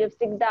должен ее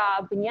всегда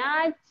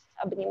обнять,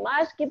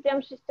 обнимашки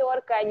прям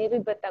шестерка, они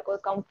любят такой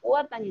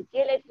комфорт, они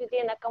делят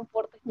людей на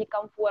комфортных,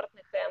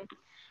 некомфортных,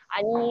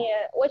 они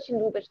очень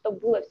любят, чтобы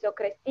было все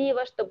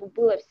красиво, чтобы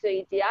было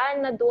все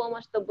идеально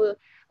дома, чтобы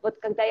вот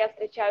когда я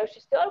встречаю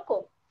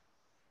шестерку,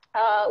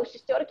 у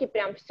шестерки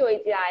прям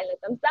все идеально,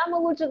 там самый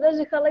лучший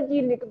даже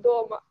холодильник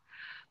дома.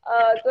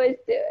 То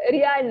есть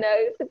реально,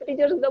 ты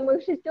придешь домой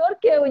в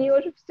шестерке, у нее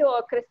уже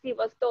все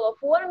красиво, стол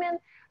оформлен,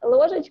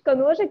 ложечка,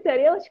 ножик,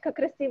 тарелочка,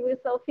 красивые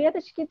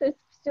салфеточки, то есть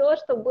все,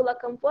 чтобы было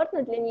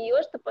комфортно для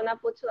нее, чтобы она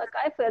получила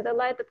кайф и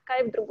отдала этот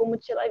кайф другому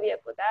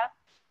человеку,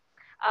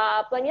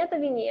 да. Планета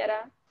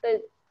Венера, то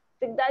есть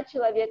всегда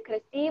человек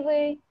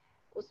красивый,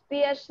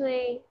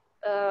 успешный,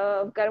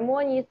 в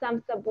гармонии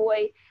сам с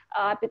собой.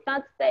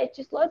 15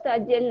 число – это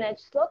отдельное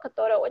число,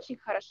 которое очень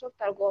хорошо в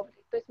торговле,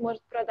 то есть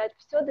может продать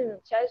все до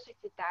мельчайших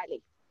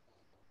деталей.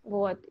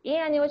 Вот. И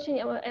они очень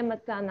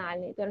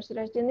эмоциональные, потому что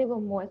рождены в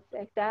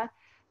эмоциях, да,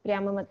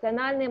 прям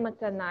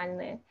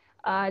эмоциональные.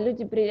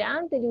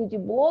 Люди-бриллианты, люди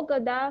Бога,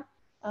 да,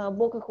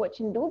 Бог их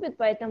очень любит,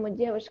 поэтому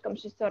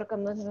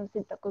девушкам-шестеркам нужно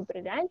носить такой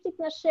бриллиантик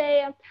на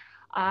шее.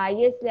 А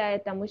если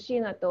это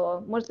мужчина,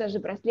 то может даже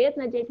браслет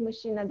надеть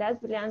мужчина, да, с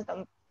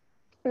бриллиантом.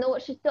 Но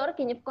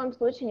шестерки ни в коем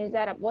случае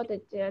нельзя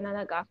работать на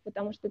ногах,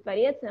 потому что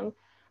творец им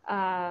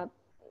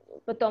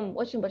потом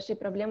очень большие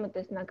проблемы, то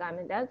есть с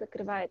ногами, да,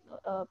 закрывает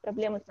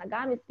проблемы с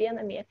ногами, с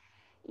пенами,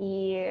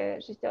 и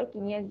шестерки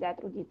нельзя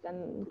трудиться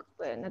как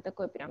бы, на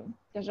такой прям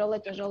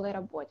тяжелой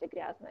работе,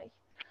 грязной.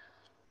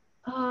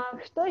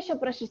 Что еще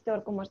про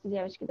шестерку можете,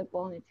 девочки,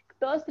 дополнить?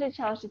 Кто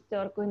встречал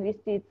шестерку,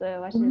 инвестицию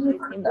в вашей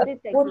жизни? Были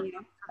такие?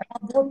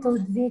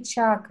 Работают две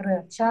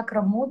чакры.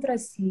 Чакра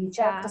мудрости и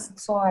чакра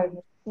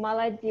сексуальности.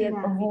 Молодец.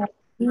 Вот.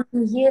 И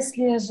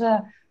если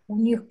же у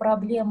них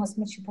проблема с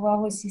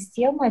мочеполовой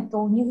системой, то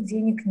у них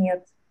денег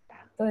нет.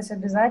 То есть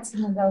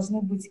обязательно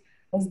должны быть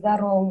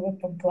здоровы в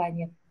этом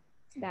плане.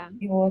 Да.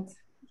 И вот.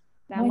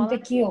 Да, они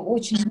такие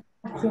очень...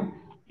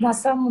 На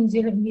самом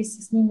деле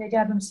вместе с ними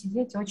рядом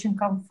сидеть очень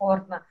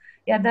комфортно.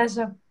 Я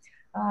даже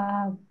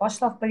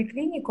пошла в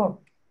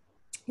поликлинику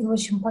и, в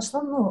общем,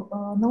 пошла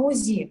на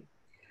УЗИ.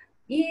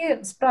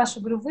 И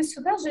спрашиваю, говорю, вы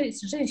сюда же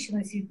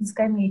женщина сидит на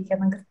скамейке?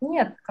 Она говорит,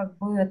 нет, как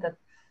бы этот.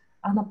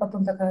 Она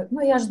потом такая,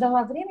 я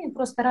ждала времени,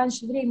 просто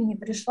раньше времени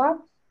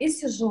пришла и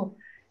сижу.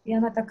 И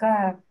она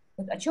такая,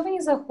 а что вы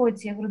не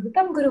заходите? Я говорю, да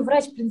там, говорю,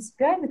 врач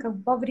принципиальный, как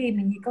бы по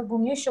времени, и как бы у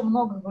меня еще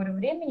много, говорю,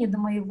 времени до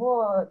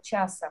моего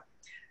часа.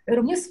 Я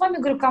говорю, мне с вами,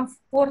 говорю,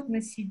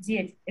 комфортно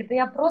сидеть. Это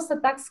я просто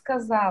так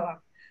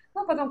сказала.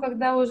 Потом,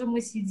 когда уже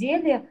мы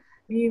сидели,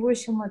 и, в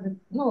общем,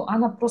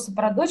 она просто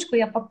про дочку,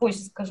 я попозже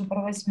скажу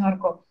про 8.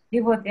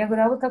 И вот, я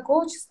говорю, а вы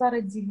какого числа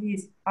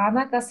родились? А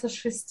она, оказывается,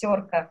 6.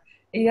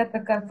 И я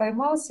такая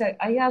поймался,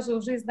 а я же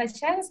уже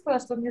изначально сказала,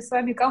 что мне с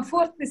вами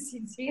комфортно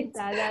сидеть.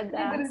 Да. Я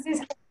говорю,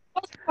 здесь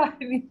с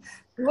вами.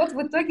 И вот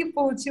в итоге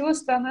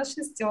получилось, что она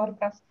 6.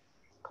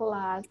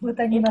 Класс. Вот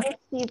они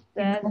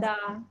инвестиция, да.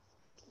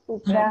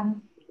 Супер. Да.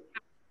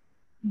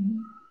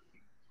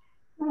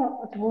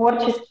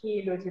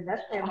 Творческие люди, да,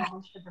 что я могу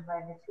еще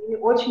добавить, и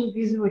очень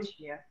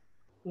везучие.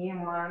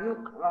 Им,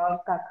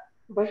 как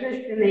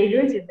божественные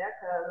люди, да,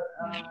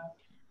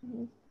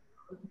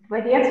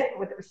 Творец,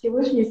 вот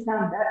Всевышний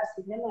сам, да,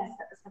 Вселенная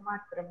сама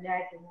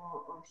отправляет ему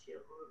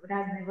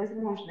разные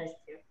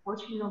возможности,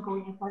 очень много у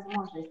них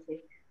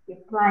возможностей, и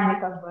в плане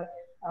как бы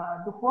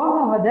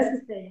духовного, да,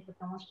 состояния,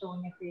 потому что у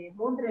них и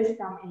мудрость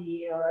там,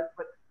 и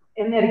вот,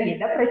 энергии,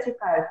 да,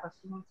 протекают по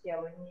всему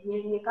телу,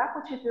 не как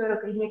у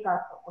четверок и не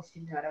как у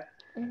семерок,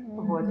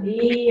 вот,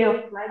 и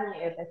в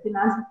плане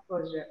финансов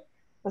тоже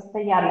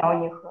постоянно у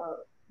них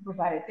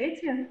бывают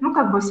эти, ну,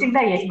 как бы всегда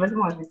есть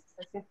возможности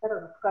со всех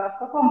сторон. В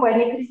каком бы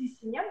они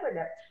кризисе не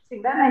были,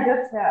 всегда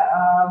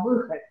найдется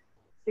выход,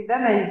 всегда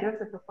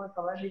найдется такой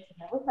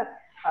положительный выход,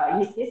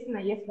 естественно,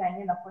 если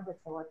они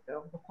находятся вот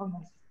в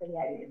духовном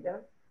состоянии,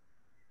 да.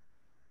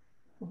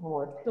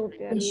 Вот.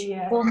 Супер.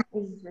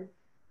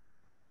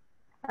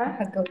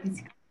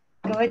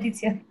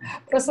 Говорите.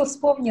 Просто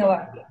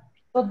вспомнила.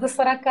 Вот до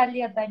 40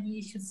 лет они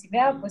ищут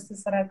себя, а после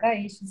 40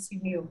 ищут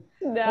семью.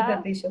 Да. Вот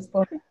это еще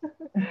вспомнила.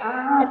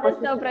 Это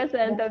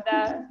 100%,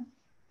 да.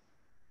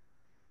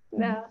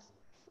 Да.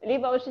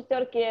 Либо у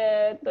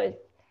шестерки, то есть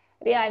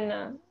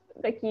реально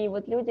такие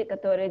вот люди,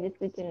 которые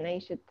действительно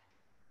ищут.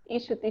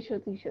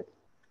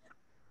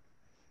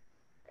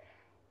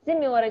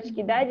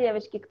 Семерочки, да,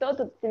 девочки? Кто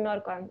тут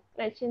семерка?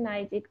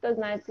 Начинайте. Кто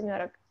знает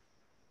семерок?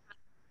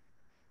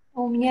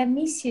 У меня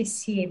миссия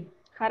 7.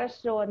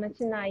 Хорошо,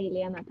 начинай,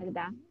 Елена,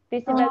 тогда.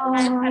 Ты себя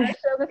знаешь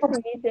хорошо, как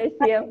миссия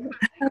 7.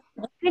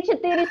 Ты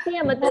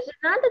 4-7, это же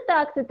надо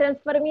так, ты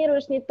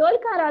трансформируешь не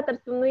только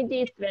ораторством, но и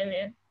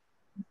действиями.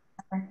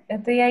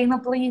 Это я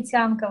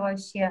инопланетянка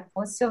вообще.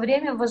 Вот все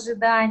время в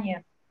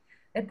ожидании.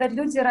 Это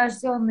люди,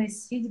 рожденные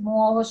с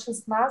 7,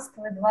 16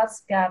 и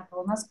 25.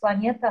 У нас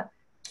планета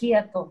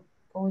Кету,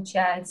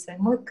 получается.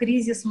 Мы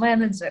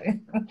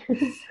кризис-менеджеры.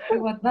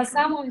 Вот. На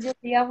самом деле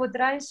я вот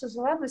раньше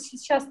жила, но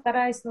сейчас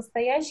стараюсь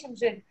настоящим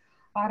жить.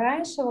 А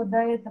раньше вот до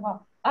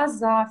этого, а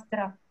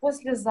завтра,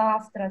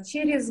 послезавтра,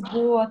 через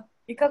год.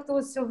 И как-то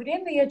вот все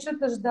время я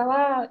что-то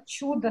ждала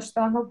чуда,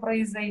 что оно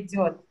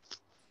произойдет.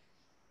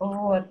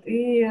 Вот.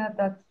 И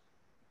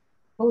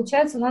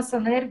получается у нас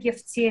энергия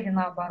в теле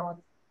наоборот.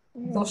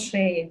 До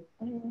шеи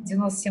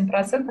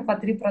 97%, а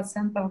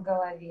 3% в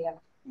голове.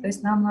 То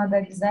есть нам надо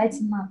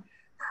обязательно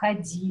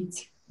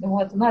ходить.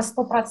 Вот. У нас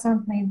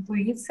 100%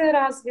 интуиция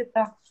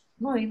развита.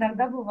 Ну,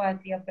 иногда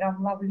бывает, я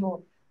прям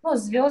ловлю. Ну,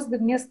 звезды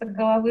вместо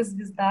головы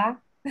звезда.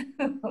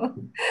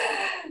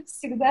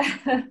 Всегда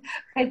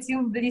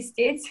хотим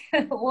блестеть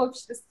в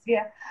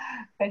обществе.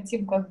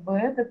 Хотим как бы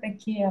это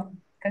такие,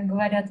 как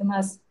говорят у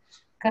нас,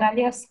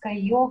 королевская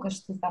йога,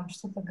 что там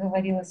что-то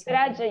говорилось.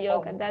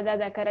 Раджа-йога,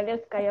 да-да-да,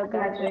 королевская йога.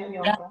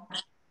 Раджа-йога.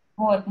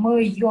 Вот,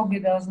 мы йогой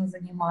должны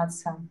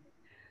заниматься.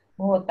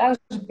 Вот, также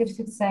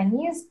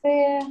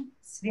перфекционисты,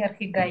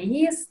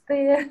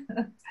 сверхэгоисты.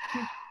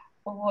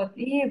 Вот,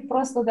 и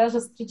просто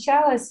даже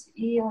встречалась,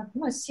 и вот,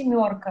 ну, 7,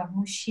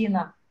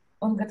 мужчина,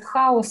 он говорит,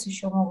 хаос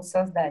еще могут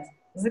создать.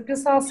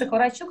 Записался к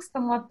врачу, к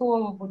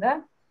стоматологу,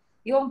 да,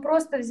 и он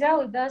просто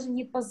взял и даже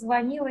не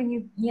позвонил и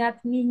не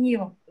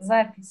отменил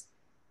запись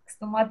к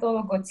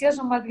стоматологу. Те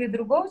же могли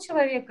другого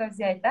человека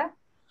взять, да,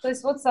 то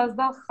есть вот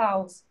создал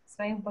хаос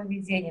своим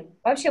поведением.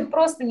 Вообще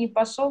просто не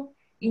пошел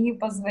и не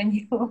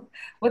позвонил.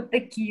 Вот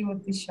такие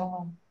вот еще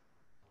мы.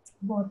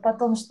 Вот,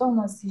 потом что у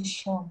нас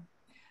еще?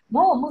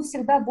 Но мы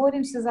всегда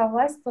боремся за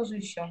власть тоже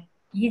еще.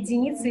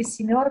 Единица и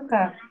 7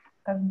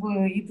 как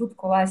бы идут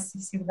к власти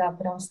всегда,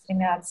 прям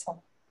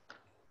стремятся.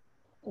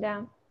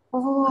 Да.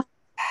 Вот.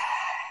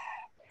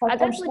 Потом,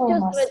 как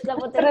чувствуется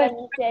вот эта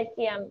миссия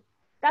 7?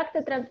 Как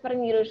ты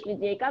трансформируешь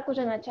людей? Как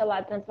уже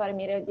начала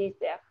трансформировать в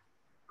действиях?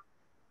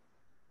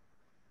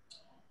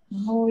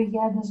 Ну,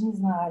 я даже не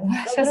знаю.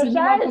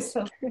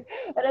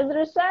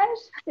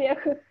 Разрушаешь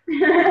всех?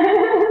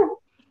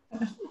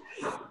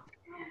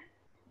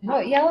 Ну,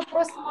 я вот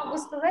просто могу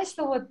сказать,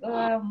 что вот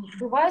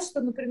бывает,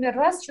 что, например,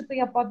 раз что-то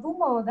я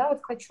подумала, да,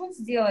 вот хочу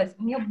сделать,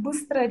 у меня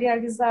быстрая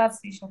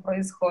реализация еще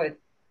происходит.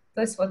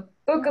 То есть вот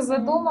только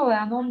задумала, и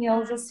оно у меня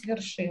уже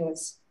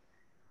свершилось.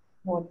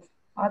 Вот.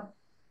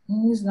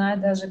 Не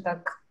знаю даже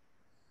как.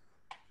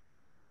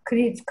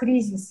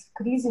 Кризис,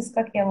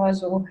 как я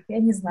вожу, я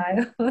не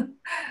знаю.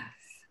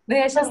 Но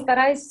я сейчас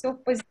стараюсь все в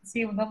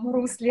позитивном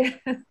русле.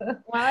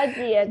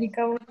 Молодец.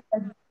 Никого.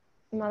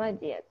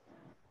 Молодец.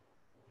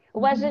 У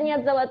вас же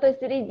нет золотой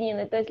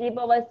середины, то есть либо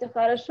у вас все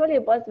хорошо,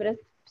 либо у вас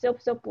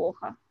все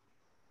плохо.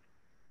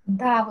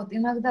 Да, вот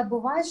иногда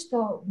бывает,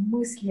 что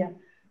мысли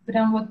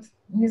прям вот,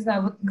 не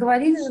знаю, вот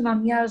говорит же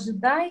нам, не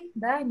ожидай,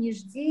 да, не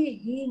жди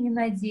и не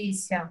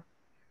надейся.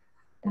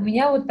 У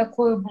меня вот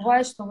такое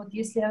бывает, что вот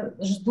если я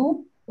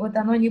жду, вот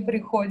оно не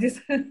приходит.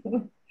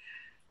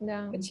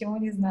 Да. Почему,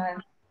 не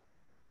знаю.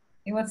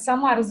 И вот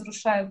сама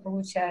разрушаю,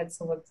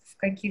 получается, вот в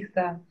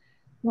каких-то,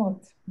 ну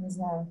вот, не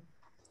знаю,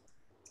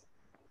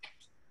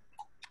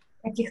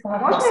 каких-то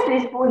вопросах. Можно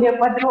здесь более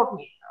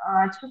подробнее?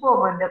 Чего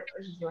вы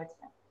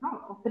ждете?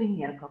 Ну,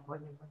 пример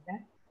какой-нибудь,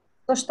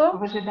 да? Что?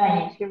 В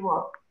ожидании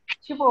чего?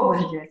 Чего вы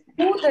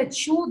ждете?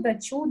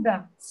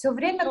 Чудо. Все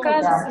время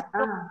кажется,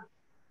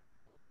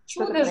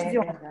 что чудо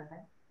ждем.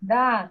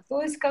 Да,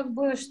 то есть как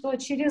бы, что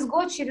через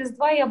год, через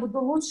два я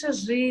буду лучше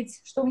жить,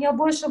 что у меня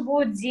больше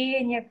будет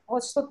денег,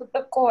 вот что-то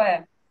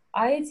такое.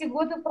 А эти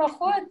годы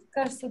проходят,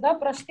 кажется, да,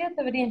 прошло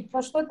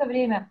это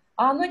время,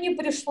 а оно не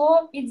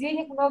пришло, и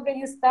денег много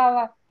не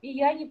стало, и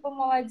я не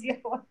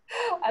помолодела,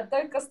 а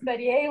только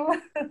старею,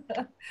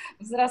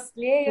 И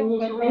взрослею,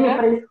 как ничего бы, не да?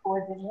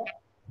 происходит, да?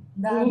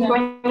 И Да, ничего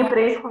да, не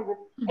происходит.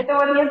 Это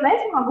вот я,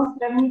 знаете, могу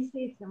сравнить с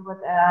этим. Вот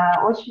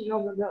очень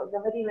много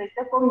говорилось,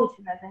 да, помните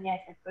на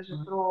занятиях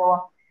тоже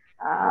про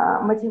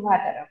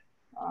мотиваторов.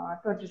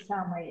 Тот же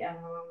самый,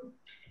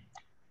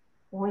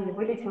 ой,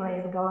 вылетело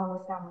из головы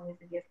самый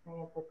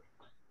известный этот,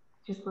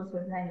 число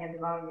сознания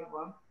 2 у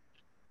него.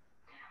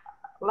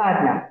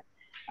 Ладно.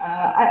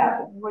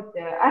 Вот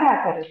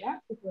ораторы, да,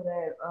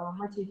 которые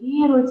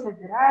мотивируют,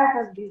 собирают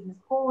нас,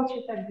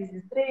 бизнес-коучи, так,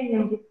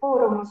 бизнес-тренинги,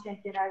 форумы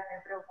всякие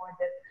разные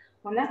проводят.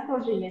 У нас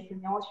тоже есть, у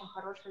меня очень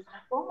хорошая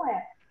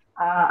знакомая,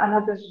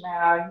 она тоже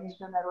на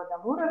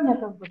международном уровне,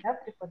 как бы, да,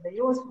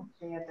 преподает,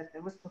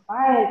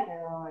 выступает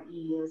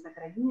и за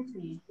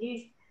границей, и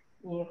здесь,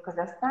 и в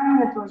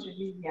Казахстане тоже,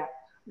 везде.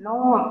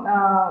 Но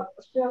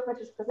что я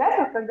хочу сказать,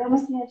 вот когда мы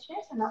с ней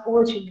общаемся, она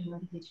очень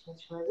энергичный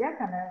человек,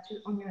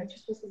 у нее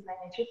число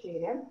сознания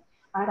 4,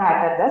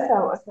 оратор,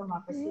 да,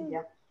 сама по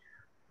себе.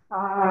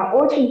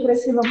 Очень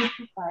красиво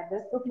выступает,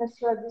 доступно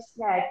все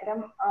объясняет,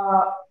 прям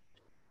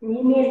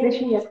не имеет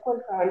значения,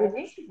 сколько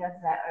людей сидит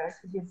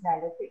в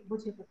зале,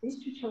 будь это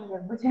 1000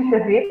 человек, будь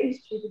это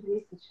 2000 или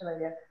 200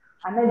 человек.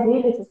 Она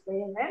делится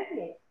своей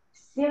энергией,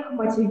 всех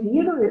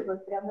мотивирует,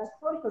 вот прям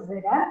настолько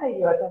заряд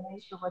дает, она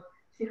еще вот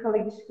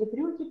психологические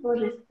трюки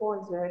тоже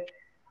использует.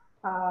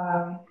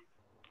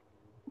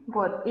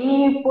 Вот.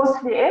 И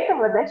после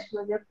этого, да,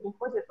 человек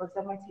приходит вот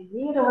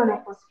замотивированный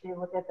после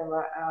вот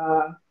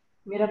этого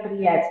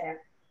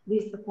мероприятия.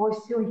 Весь такой,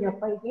 все, я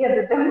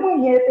поеду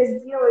домой, я это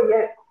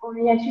сделаю, у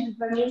меня через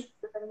 2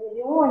 месяца там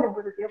миллионы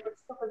будут, я буду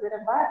столько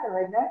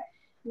зарабатывать, да.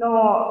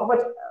 Но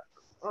вот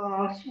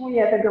к чему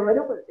я это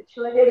говорю,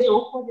 человек же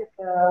уходит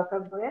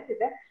как бы это,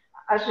 да,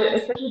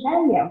 с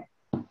ожиданием,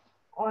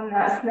 он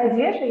с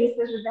надеждой и с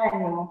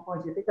ожиданием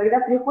уходит. И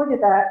когда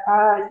приходит,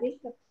 здесь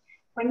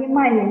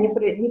понимание не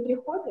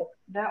приходит,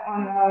 да,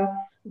 он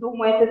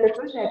думает, это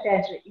тоже,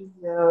 опять же,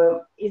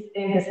 из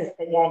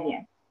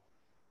эго-состояния,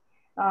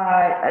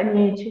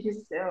 не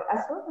через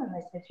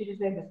осознанность, а через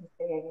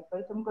эго-состояние.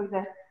 Поэтому,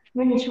 когда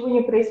ничего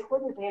не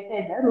происходит, и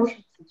опять, да,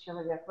 рушится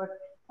человек. Вот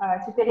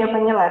теперь я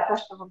поняла то,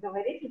 что вы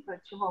говорите, то,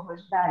 чего вы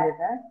ждали,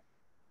 да.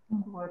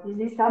 Вот. И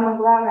здесь самое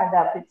главное,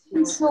 да, прийти вот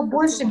еще ко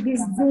больше всему прям.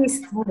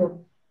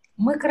 бездействуем.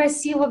 Мы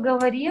красиво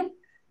говорим,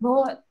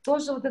 но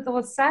тоже вот это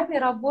вот сами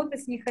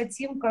работать не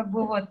хотим, как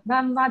бы вот,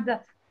 нам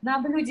надо на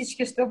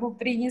блюдечке, чтобы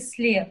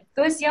принесли.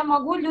 То есть я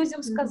могу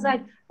людям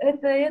сказать,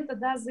 это,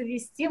 да,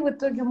 завести, в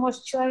итоге,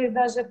 может, человек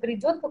даже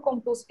придет к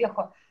какому-то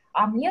успеху,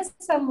 а мне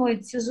самой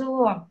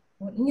тяжело.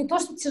 Не то,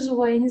 что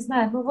тяжело, я не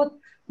знаю, но вот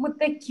мы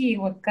такие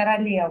вот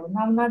королевы,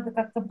 нам надо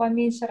как-то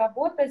поменьше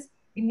работать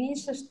и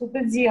меньше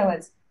что-то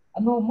делать.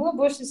 Но мы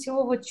больше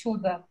всего вот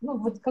чудо. Ну,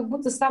 вот как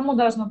будто само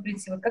должно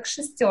прийти, вот как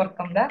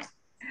шестеркам, да?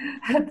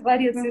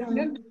 Творец их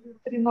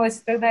любит,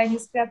 приносит, когда они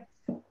спят,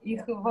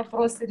 их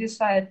вопросы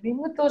решает. И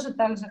мы тоже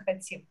так же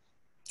хотим.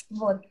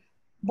 Вот.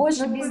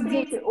 Больше Ну,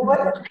 смотрите, у бездействия.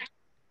 вас,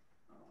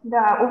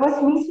 да, у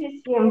вас миссия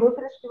 7, вы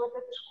прошли вот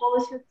эту школу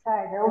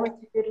Сюцай, да, у вас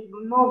теперь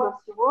много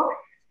всего,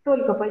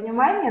 столько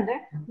понимания,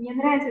 да. Мне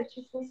нравится в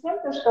числе 7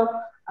 то, что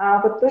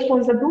вот то, что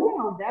он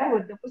задумал, да,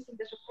 вот, допустим,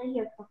 даже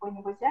проект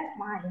какой-нибудь взять,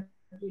 маленький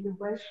или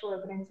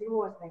большой,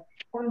 грандиозный,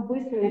 он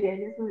быстро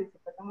реализуется,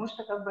 потому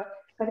что, как бы,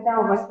 когда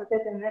у вас вот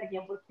эта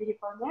энергия будет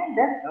переполнять,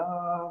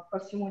 да, по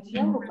всему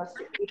телу,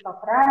 и по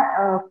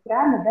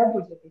пране, да,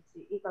 будет идти,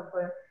 и, как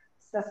бы,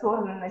 с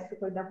осознанностью,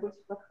 когда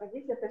будете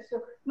подходить, это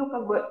все, ну,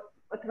 как бы,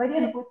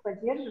 творец будет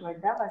поддерживать,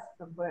 да, вас,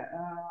 как бы,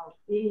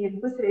 и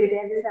быстрой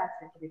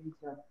реализации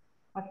приведет.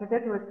 Вот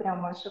это вот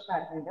прям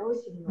шикарно, да,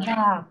 очень много.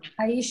 Да,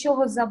 а еще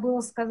вот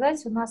забыла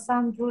сказать, у нас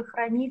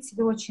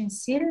ангелы-хранители очень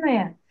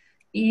сильные,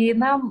 и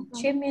нам,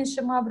 чем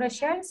меньше мы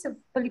обращаемся в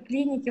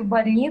поликлинике, в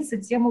больнице,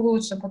 тем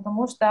лучше,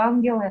 потому что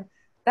ангелы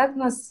так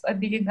нас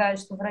оберегают,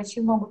 что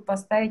врачи могут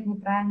поставить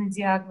неправильный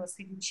диагноз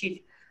и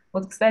лечить.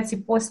 Вот, кстати,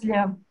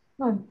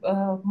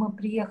 мы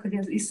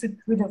приехали из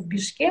Икыля в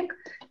Бишкек,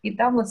 и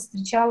там вот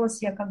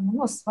встречалась я как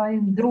бы, с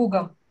своим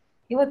другом.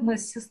 И вот мы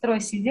с сестрой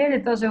сидели,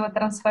 тоже его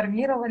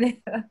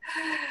трансформировали.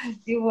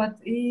 И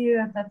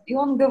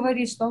он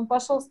говорит, что он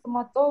пошел к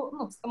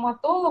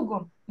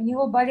стоматологу, у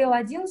него болел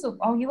один зуб,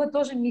 а у него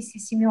тоже миссия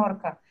 7.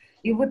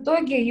 И в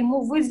итоге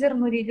ему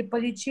выдернули или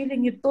полечили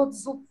не тот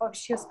зуб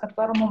вообще, с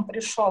которым он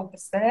пришел.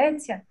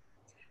 Представляете?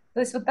 То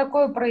есть вот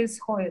такое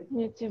происходит.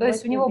 То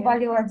есть у него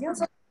болел один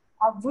зуб,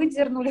 а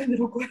выдернули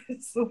другой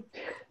зуб.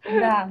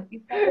 Да, и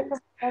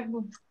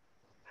поэтому,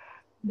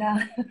 да.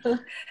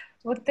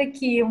 Вот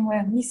такие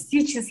мы,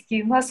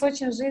 мистические. У нас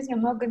очень в жизни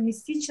много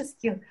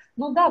мистических.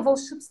 Ну да,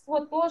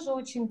 волшебство тоже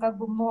очень как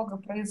бы много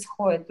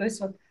происходит. То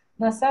есть вот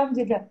на самом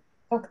деле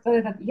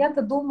как-то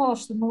я-то думала,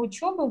 что на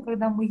учебу,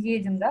 когда мы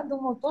едем, да,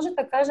 думала, тоже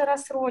такая же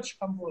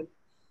рассрочка будет.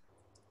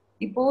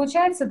 И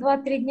получается,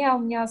 2-3 дня у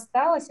меня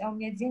осталось, а у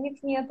меня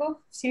денег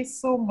нету, всей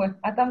суммы.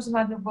 А там же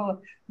надо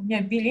было, у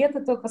меня билеты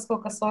только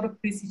сколько,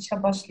 40 тысяч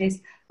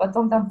обошлись.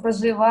 Потом там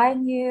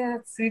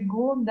проживание,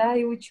 цигун, да,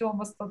 и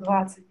учеба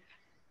 120.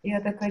 И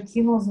я такая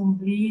кинулась,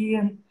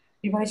 блин,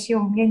 и вообще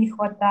у меня не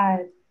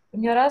хватает. У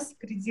меня раз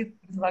кредит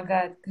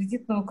предлагают,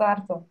 кредитную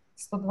карту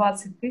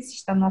 120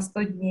 тысяч там на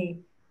 100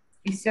 дней.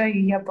 И все,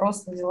 и я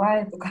просто взяла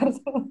эту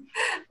карту.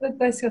 Ну,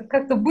 то есть вот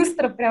как-то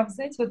быстро прям,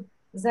 знаете, вот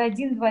за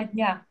 1-2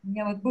 дня у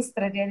меня вот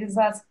быстрая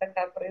реализация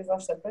такая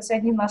произошла. То есть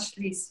они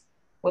нашлись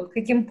вот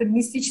каким-то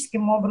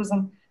мистическим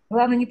образом.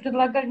 Главное, не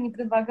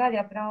предлагали,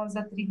 а прямо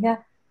за 3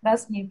 дня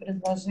раз мне и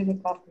предложили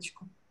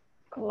карточку.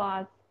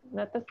 Класс,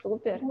 ну это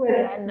супер, Вот,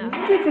 реально.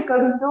 видите,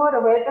 как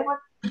здорово. Это вот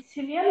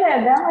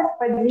Вселенная, да, вас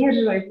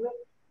поддерживает.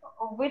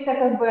 Вы-то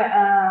как бы,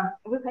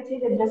 вы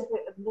хотели для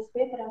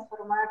своей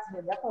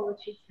трансформации, да,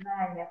 получить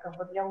знания, как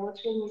бы для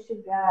улучшения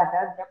себя,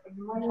 да, для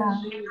понимания Да.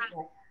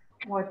 жизни.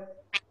 Вот.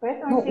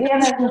 Поэтому Ну, Вселенная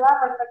очень, взяла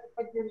вас так и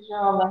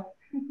поддержала.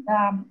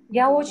 да.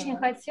 Я очень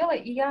Здорово. хотела,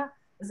 и я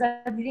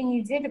за 2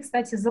 недели,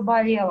 кстати,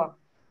 заболела.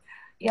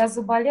 Я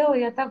заболела,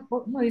 я так,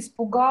 ну,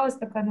 испугалась,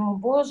 такая, ну,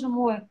 боже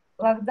мой,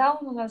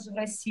 локдаун у нас же в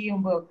России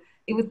был,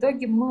 и в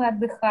итоге мы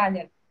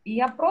отдыхали. И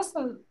я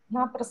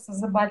просто-напросто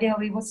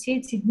заболела, и вот все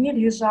эти дни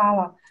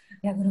лежала.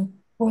 Я говорю,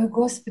 ой,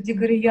 господи,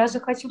 говорю, я же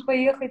хочу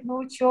поехать на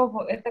учебу,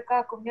 это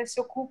как, у меня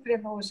все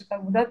куплено уже,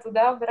 как бы, да,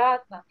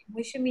 туда-обратно. Мы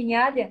еще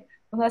меняли,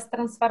 у нас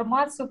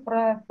трансформацию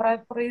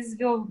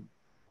произвел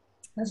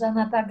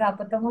Жанат Ага,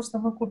 потому что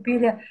мы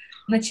купили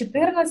на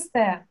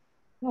 14-е,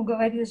 ну,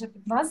 говорили же,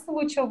 15-го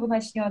учеба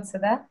начнется,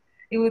 да,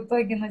 и в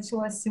итоге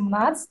началось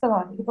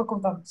 17-го, или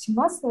какого там,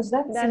 17-го,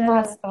 да,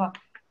 Да-да-да. 17-го,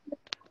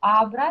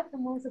 а обратно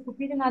мы уже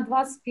купили на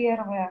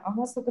 21-е, а у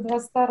нас только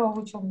 22-го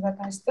учеба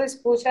заканчивается. То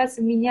есть,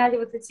 получается, меняли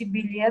вот эти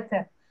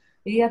билеты.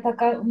 И я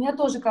такая, у меня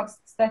тоже, как,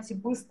 кстати,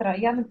 быстро,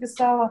 я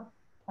написала,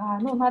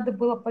 ну, надо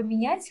было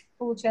поменять,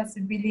 получается,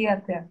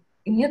 билеты.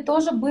 И мне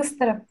тоже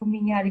быстро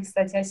поменяли,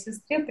 кстати, а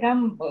сестре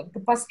прям до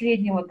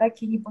последнего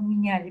так и не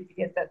поменяли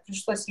билеты.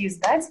 Пришлось ей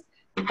сдать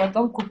и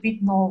потом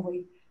купить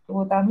новый.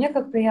 Вот, а мне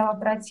как-то я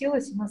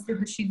обратилась, и на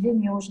следующий день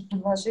мне уже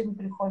предложение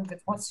приходит,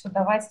 говорит, вот все,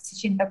 давайте в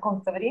течение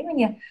такого-то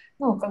времени,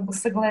 ну, как бы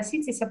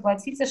согласитесь,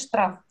 оплатите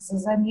штраф за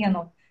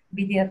замену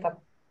билета.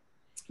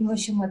 И, в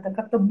общем, это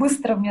как-то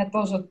быстро у меня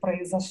тоже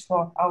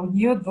произошло, а у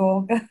нее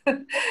долго.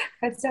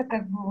 Хотя,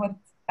 как бы, вот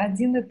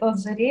один и тот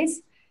же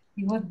рейс,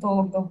 и вот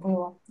долго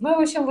было. Ну, и, в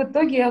общем, в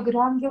итоге я говорю,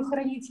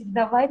 ангел-хранитель,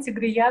 давайте,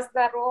 говорю, я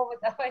здорова,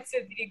 давайте,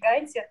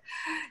 оберегайте.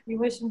 И,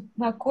 в общем,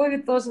 на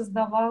ковид тоже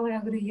сдавала.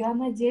 Я говорю, я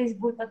надеюсь,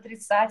 будет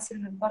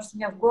отрицательным, потому что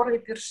меня в горле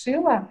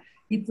першило,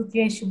 и тут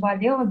я еще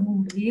болела,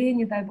 думаю, блин,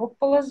 не дай бог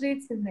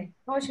положительный.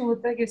 Ну, в общем, в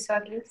итоге все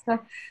отлично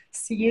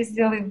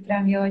съездила, и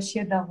прям я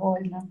вообще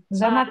довольна.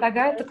 Жанна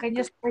Тага, это,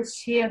 конечно,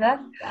 вообще,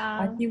 да, Да,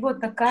 от него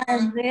такая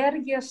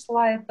энергия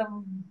шла, это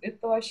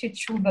вообще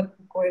чудо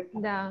какое-то.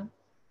 да,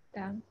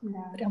 да.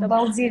 Да. Прям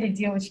балдели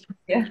девочки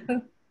все.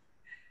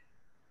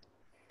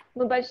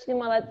 Мы большие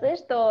молодцы,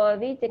 что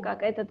видите,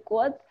 как этот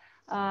год,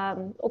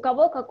 у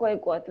кого какой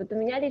год? Вот у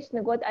меня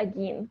личный год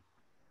 1.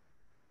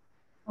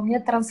 У меня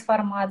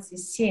трансформации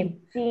 7.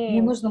 Мне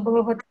 7. нужно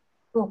было в этом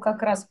году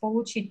как раз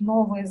получить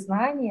новые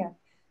знания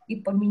и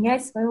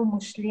поменять свое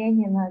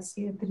мышление на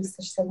все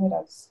 360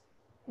 градусов.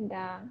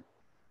 Да,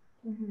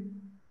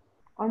 Мгм.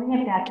 У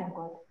меня 5-й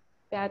год.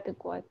 5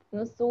 год.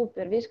 Ну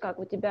супер, видишь, как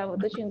у тебя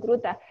вот очень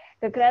круто.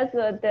 Как раз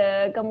вот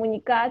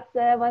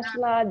коммуникация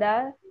вошла,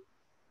 да?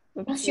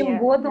 Общим Вообще,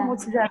 годом у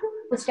Да. тебя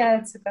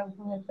получается как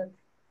бы этот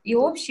и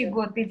общий супер.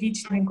 год, и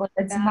личный год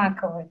Да,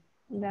 одинаковый.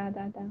 да,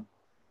 да, да.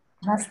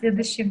 На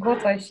следующий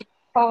год вообще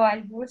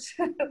поваль будешь.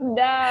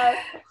 Да,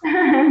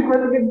 Год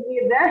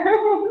любви, да?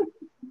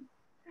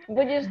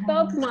 будешь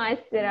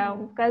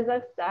топ-мастером в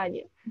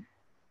Казахстане.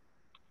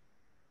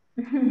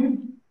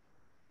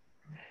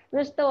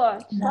 Ну что,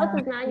 число Да,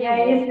 сознания Я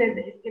 8.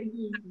 из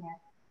Киргизии.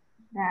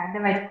 Да,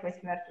 давайте к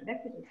 8-ке, да,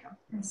 перейдем?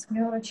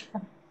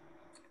 8.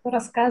 Кто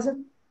расскажет?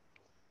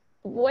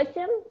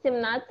 8,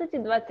 17 и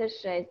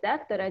 26, да,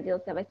 кто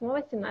родился 8,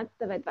 17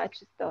 и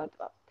 26.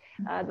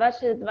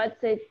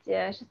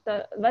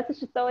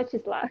 26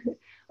 числа.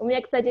 У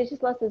меня, кстати,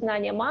 число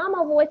сознания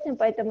мама 8,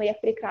 поэтому я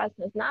их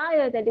прекрасно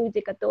знаю. Это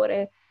люди,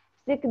 которые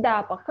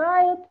всегда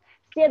пахают,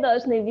 все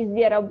должны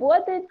везде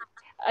работать.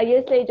 А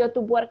если идет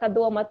уборка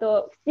дома,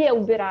 то все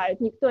убирают,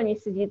 никто не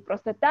сидит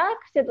просто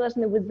так, все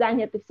должны быть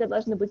заняты, все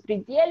должны быть в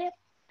пределе.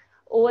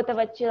 У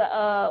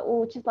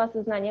числа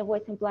сознания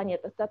 8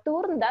 планета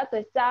Сатурн, да, то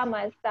есть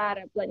самая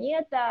старая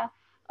планета,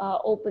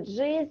 опыт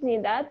жизни,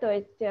 да, то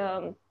есть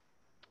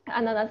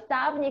она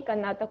наставник,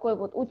 она такой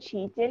вот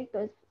учитель,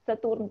 то есть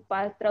Сатурн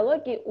по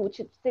астрологии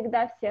учит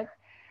всегда всех,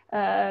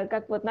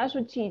 как вот наш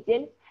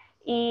учитель,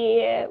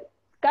 и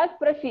как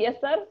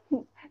профессор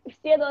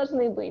все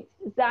должны быть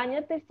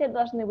заняты, все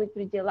должны быть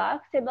при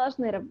делах, все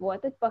должны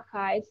работать,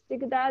 пахать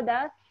всегда,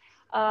 да,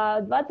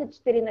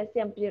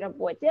 24/7 при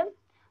работе.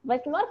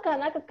 Восьмерка,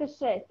 она как и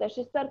 6, то есть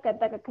шестерка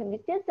это как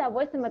инвестиция, а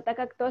 8 это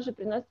как тоже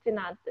приносит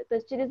финансы. То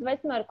есть через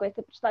восьмерку,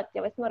 если пришла к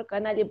тебе восьмерка,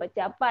 она либо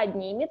тебя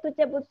поднимет, у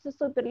тебя будет все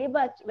супер,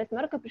 либо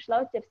восьмерка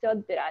пришла у тебя все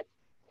отбирать.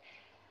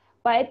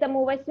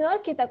 Поэтому у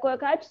восьмерки такое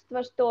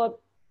качество, что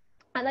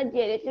она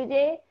делит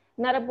людей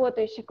на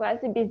работающие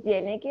классы,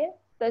 бездельники.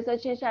 То есть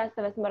очень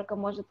часто восьмерка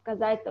может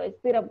сказать, то есть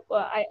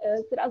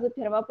сразу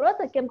первый вопрос,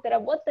 а кем ты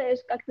работаешь,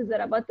 как ты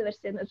зарабатываешь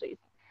себе на жизнь.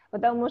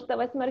 Потому что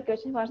восьмерке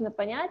очень важно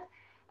понять,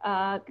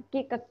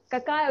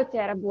 какая у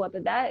тебя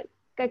работа, да,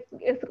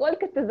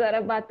 сколько ты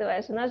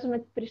зарабатываешь. Она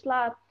же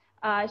пришла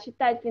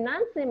считать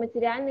финансы и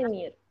материальный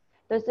мир.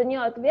 То есть у нее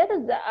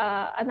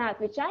она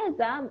отвечает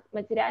за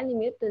материальный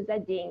мир, то есть за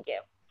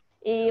деньги.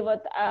 И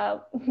вот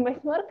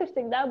восьмерка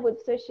всегда будет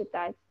все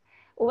считать.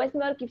 У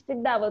восьмерки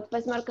всегда, вот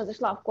восьмерка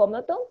зашла в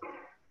комнату,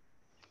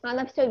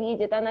 она все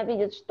видит, она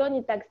видит, что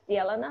не так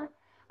сделано,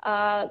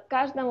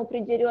 каждому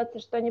придерется,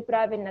 что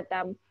неправильно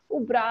там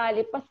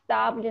убрали,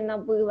 поставлено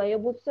было, ее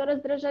будет все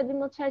раздражать до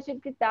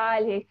мелчайших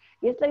деталей,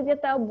 если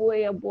где-то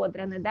обои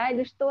ободраны, да,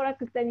 или штора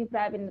как-то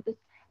неправильно, то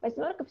есть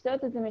восьмерка все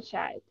это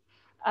замечает.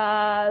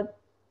 Кто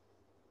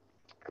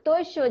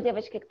еще,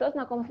 девочки, кто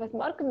знаком с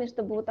восьмерками,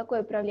 чтобы вот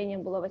такое управление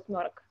было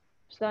восьмерок,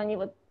 что они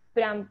вот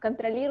прям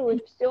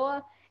контролируют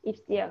все и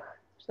всех,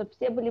 чтобы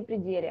все были при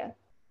деле?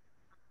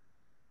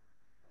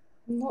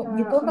 Ну, У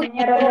не только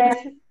меня родная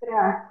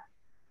сестра.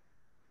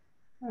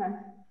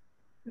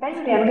 Да,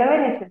 Елена,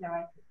 говорите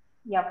давайте.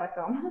 Я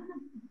потом.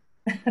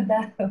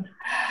 да.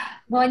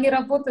 Но они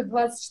работают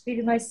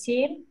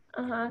 24/7.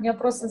 Ага. У меня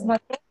просто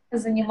знакомая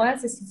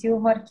занимается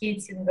сетевым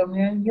маркетингом,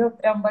 и у нее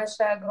прям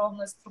большая,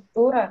 огромная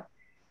структура,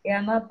 и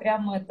она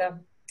прям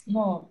это,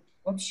 ну,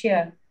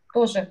 вообще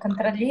тоже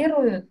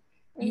контролирует.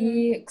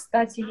 И,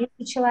 кстати,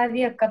 если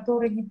человек,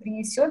 который не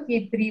принесет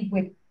ей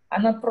прибыль,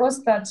 она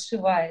просто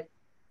отшивает.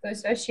 То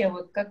есть вообще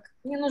вот как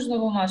ненужную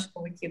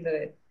бумажку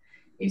выкидывает.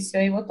 И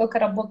все. И вот только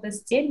работает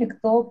с теми,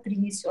 кто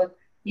принесет.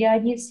 И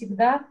они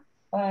всегда,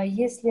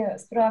 если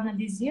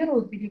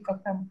проанализируют или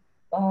как там,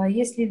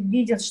 если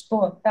видят,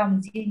 что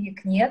там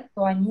денег нет,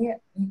 то они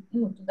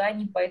туда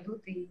не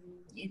пойдут и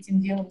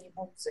этим делом не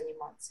будут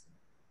заниматься.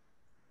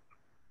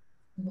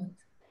 Вот.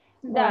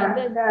 Да,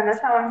 на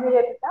самом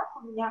деле это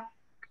так. У меня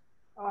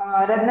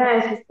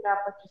родная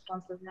сестра по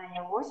числам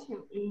сознания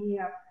 8,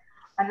 и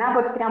она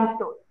вот прям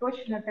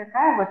точно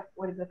такая, вот,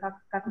 Ольга,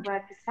 как вы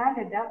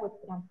описали, да,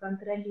 вот прям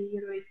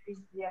контролирует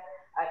везде.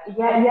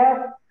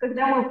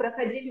 Когда мы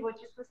проходили вот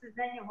число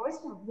сознания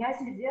 8, я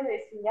сидела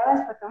и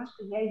смеялась, потому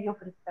что я ее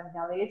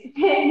представляла. Я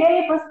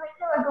ей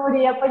посмотрела,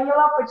 говорю, я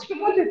поняла,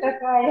 почему ты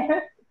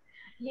такая.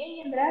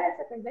 Ей не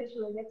нравится, когда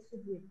человек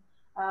сидит.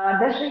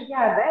 Даже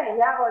я, да,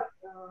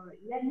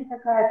 я не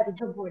такая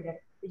трудоголик.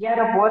 Я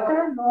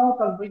работаю, но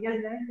как бы я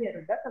знаю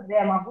меру, да, когда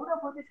я могу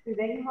работать,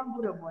 когда я не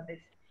могу работать.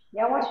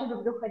 Я очень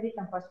люблю ходить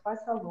там по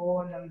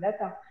спа-салонам, да,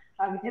 там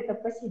где-то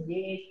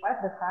посидеть,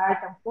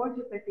 поотдыхать, там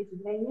кофе попить.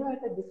 Для нее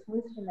это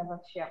бессмысленно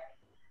вообще.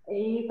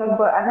 И как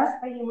бы она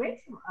своим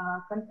этим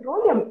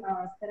контролем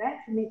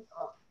старается,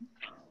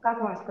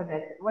 как вам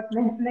сказать, вот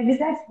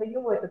навязать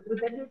свое это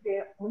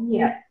трудолюбие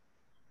мне.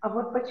 А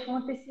вот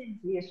почему ты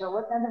сидишь, а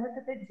вот надо вот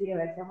это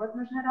делать, а вот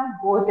нужно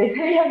работать.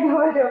 Я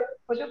говорю,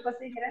 уже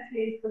последний раз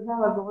я ей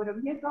сказала, говорю,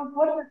 мне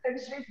комфортно так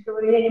жить,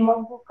 говорю, я не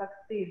могу, как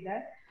ты,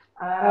 да.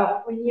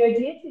 У нее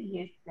дети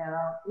есть,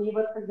 и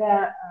вот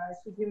когда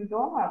сидим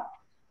дома,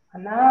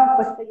 она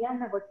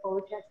постоянно вот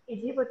получается,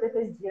 иди вот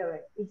это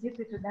сделай, иди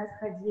ты туда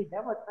сходи,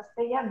 да, вот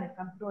постоянный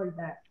контроль,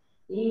 да.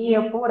 И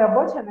по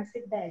работе она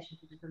всегда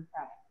ищет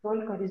результат,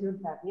 только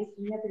результат.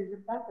 Если нет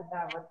результата,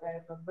 да, вот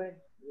как бы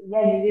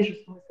я не вижу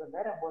смысла,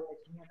 да, работать,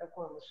 у меня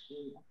такое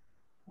мышление.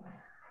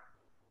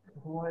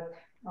 Вот.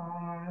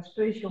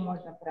 Что еще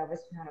можно про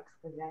восьмерок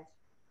сказать?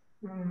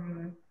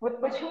 Вот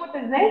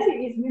почему-то,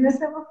 знаете, из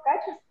минусовых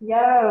качеств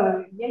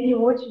я не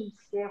очень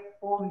всех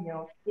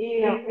помню. И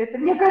это,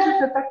 мне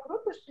кажется, так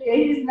круто, что я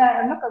не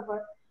знаю, ну, как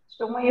бы,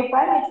 что в моей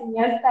памяти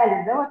не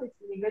остались, да, вот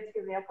эти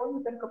негативные. Я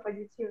помню только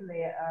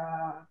позитивные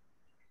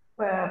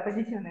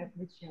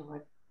ключи,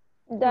 вот.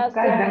 Да, в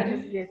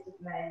каждом числе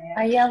сознания.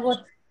 А я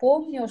вот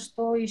помню,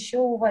 что еще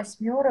у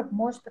восьмерок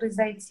может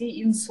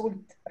произойти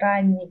инсульт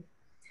ранний.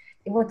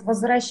 И вот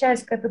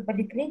возвращаясь к этой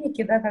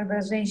поликлинике, да,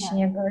 когда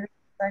женщине говорю, что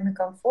с вами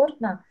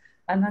комфортно,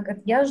 она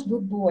говорит, я жду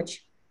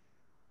дочь.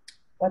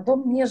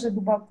 Потом мне же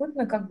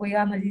любопытно, как бы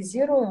я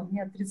анализирую, у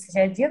меня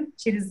 31,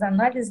 через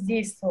анализ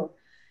действую.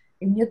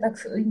 И мне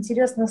так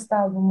интересно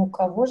стало, думаю,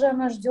 кого же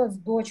она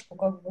ждет, дочку,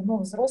 как бы, ну,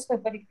 взрослая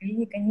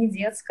поликлиника, не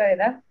детская,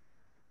 да,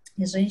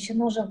 и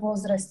женщина уже в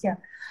возрасте.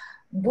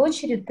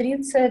 Дочери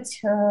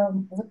 30,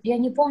 вот я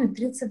не помню,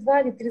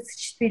 32 или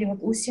 34. Вот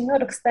у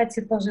семерок,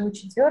 кстати, тоже у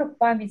четверок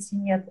памяти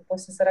нет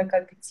после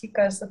 45,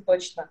 кажется,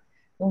 точно.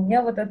 Но у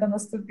меня вот это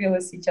наступило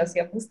сейчас,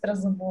 я быстро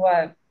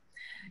забываю.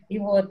 И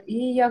вот, и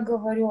я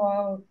говорю,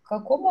 а к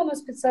какому она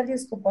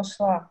специалисту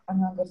пошла?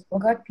 Она говорит, к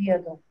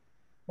логопеду.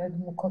 Я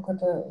думаю, как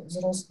это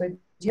взрослая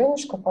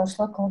девушка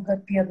пошла к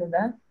логопеду,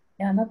 да?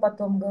 И она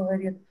потом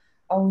говорит,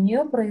 а у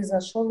нее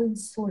произошел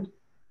инсульт.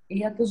 И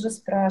я тут же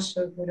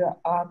спрашиваю, говорю,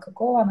 а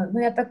какого она? Ну,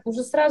 я так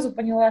уже сразу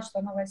поняла, что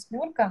она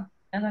 8.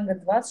 Она,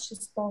 говорит,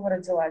 26-го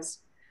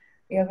родилась.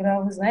 Я говорю, а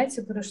вы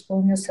знаете, говорю, что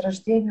у нее с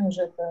рождения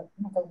уже это,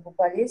 ну, как бы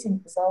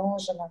болезнь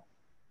заложена.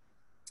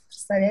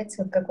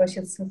 Представляете, вот как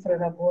вообще цифры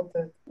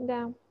работают.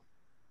 Да.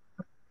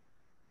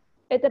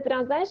 Это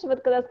прям, знаешь,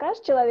 вот когда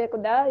скажешь человеку,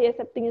 да,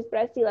 если бы ты не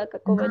спросила,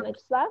 какого она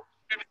числа,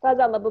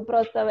 сказала бы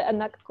просто,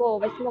 она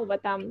какого 8-го,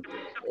 там,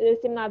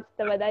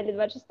 17-го, да, или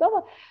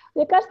 26-го,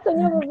 мне кажется, у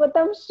нее был бы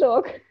там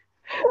шок.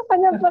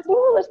 Она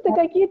подумала, что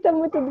какие-то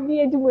мы тут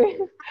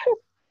ведьмы.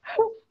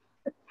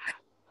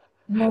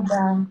 Ну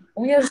да.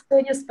 У меня же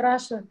сегодня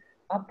спрашивают,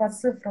 а по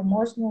цифрам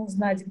можно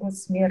узнать год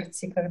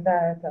смерти,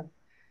 когда это?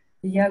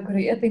 И я говорю,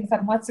 этой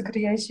информацией,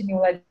 говорю, я еще не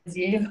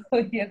владею.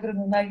 Я говорю,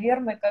 ну,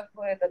 наверное, как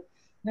бы этот.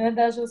 Но я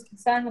даже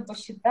специально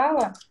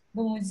посчитала,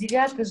 думаю,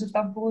 9 же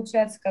там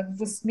получается как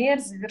бы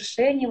смерть,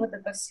 завершение вот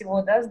этого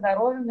всего, да,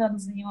 здоровьем надо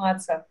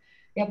заниматься.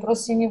 Я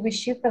просто не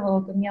высчитывала,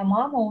 вот у меня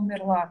мама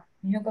умерла,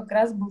 у нее как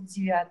раз был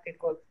 9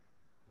 год,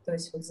 то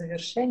есть вот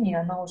завершение, и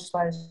она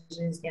ушла из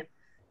жизни.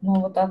 Но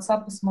вот отца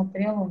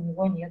посмотрела, у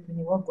него нет, у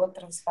него год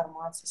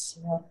трансформации,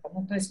 7.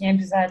 Ну, то есть не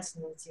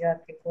обязательно в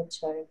 9 год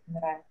человек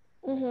умирает.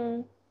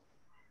 Угу.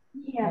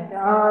 Нет,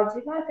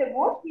 9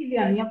 год,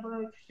 Елена, я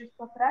бы чуть-чуть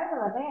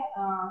поправила,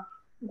 да,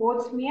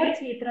 год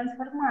смерти и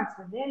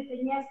трансформации, да, это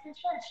не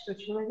означает, что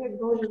человек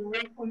должен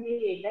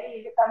умереть, да,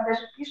 или там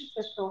даже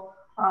пишется, что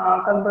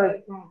как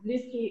бы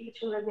близкий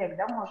человек,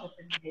 да, может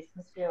умереть, в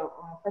смысле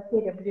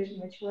потеря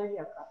ближнего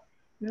человека.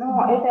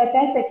 Но это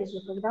опять-таки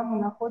же, когда мы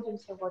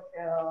находимся вот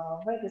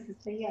в этом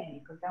состоянии,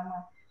 когда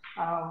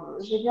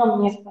мы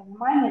живем не с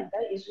пониманием,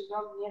 да, и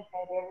живем не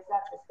для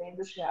реализации своей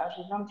души, а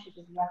живем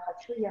через я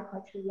хочу, я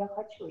хочу, я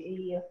хочу,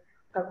 и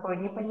как бы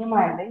не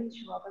понимаем, да,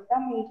 ничего. А когда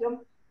мы идем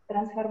в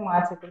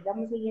трансформацию, когда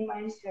мы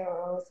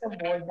занимаемся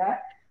собой,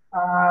 да,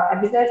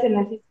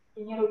 обязательно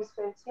дисциплинируем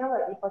свое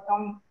тело, и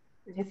потом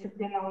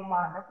дисциплина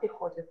ума, да,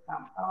 приходит к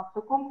нам. В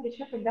таком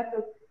ключе, когда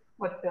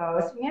вот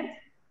смерть,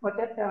 вот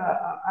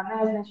это,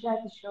 она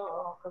означает еще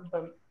как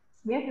бы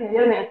смерть,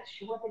 наверное, от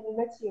чего-то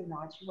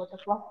негативного, чего-то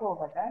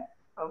плохого, да,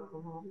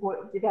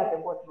 в 9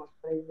 год может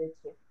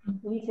произойти.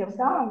 И тем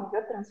самым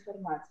идет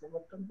трансформация.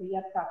 Вот как бы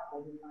я так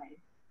понимаю.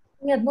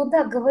 Нет, ну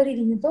да,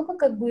 говорили, не только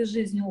как бы из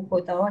жизни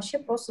уходит, а вообще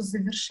просто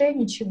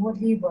завершение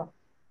чего-либо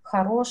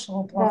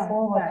хорошего,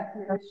 плохого. Да,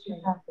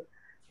 завершение.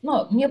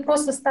 Ну, мне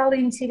просто стало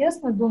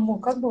интересно, думаю,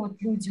 как бы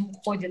вот люди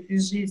уходят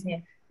из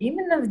жизни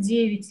именно в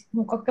 9.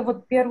 Ну, как-то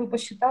вот первую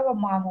посчитала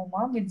маму, у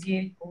мамы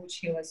 9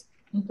 получилось.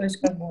 Ну, то есть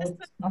как бы вот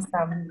на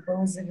самом деле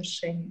было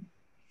завершение.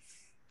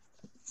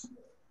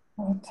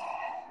 Вот.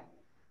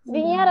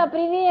 Венера,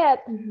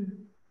 привет!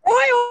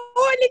 Ой,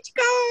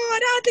 Олечка,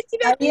 рада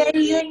тебя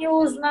видеть. Я ее не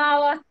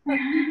узнала.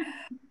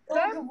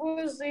 Только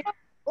будешь жить.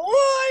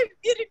 Ой,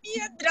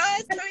 привет,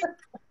 здравствуй.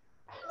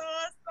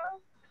 Классно.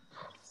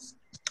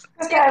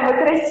 Какая вы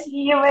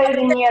красивая,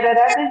 Венера,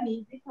 рада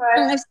видеть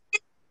вас.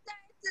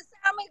 Все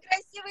самые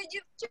красивые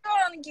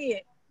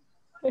девчонки.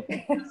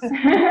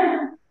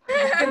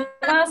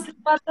 У нас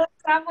потом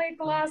самые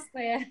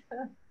классные.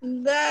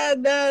 Да.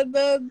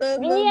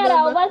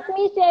 Венера, у вас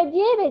миссия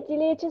 9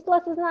 или число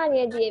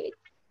сознания 9?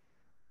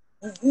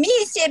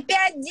 Миссия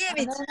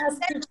 5-9. У нас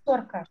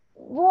 4.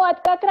 Вот,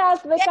 как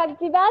раз вы как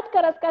 9,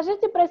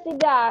 расскажите про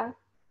себя.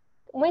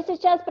 Мы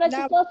сейчас про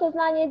число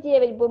сознания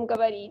 9 будем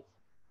говорить.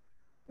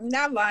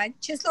 Давай.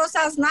 Число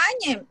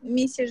сознания,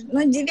 миссия,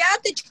 ну,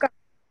 9,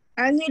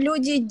 они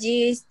люди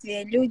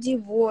действия, люди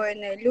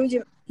воины,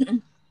 люди,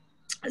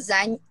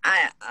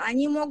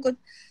 они могут,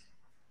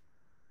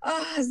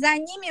 за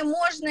ними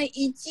можно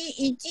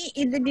идти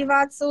и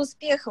добиваться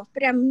успехов,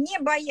 прям не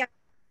бояться.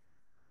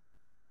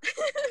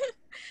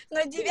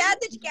 Но 9,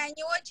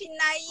 они очень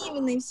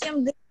наивны,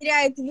 всем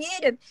доверяют,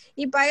 верят,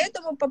 и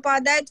поэтому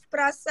попадают в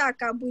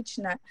просак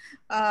обычно.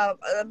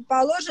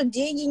 Положат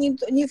деньги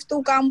не в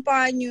ту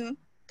компанию,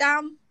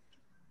 там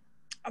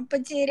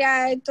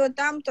потеряют, то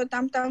там,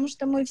 потому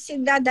что мы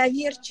всегда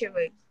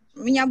доверчивы.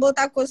 У меня был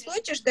такой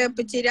случай, что я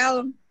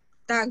потеряла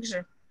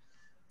также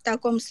в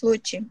таком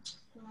случае.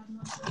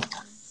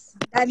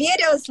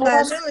 Доверилась,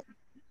 сложилась.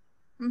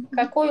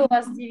 Какой у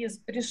вас девиз?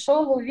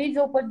 Пришел,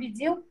 увидел,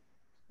 победил?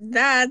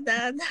 Да.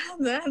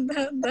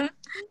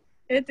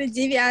 Это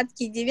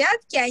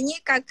 9. Они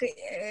как,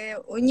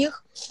 у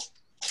них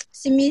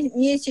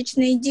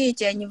 7-месячные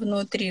дети, они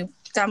внутри.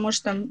 Потому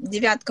что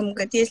 9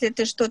 говорит, если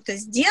ты что-то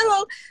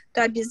сделал,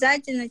 то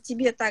обязательно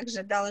тебе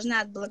также должны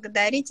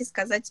отблагодарить и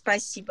сказать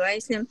спасибо. А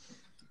если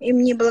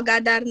им не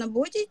благодарны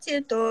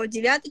будете, то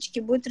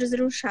 9 будут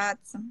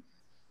разрушаться.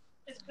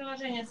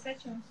 Приложение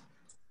скачиваем.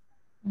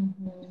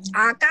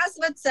 А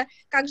оказывается,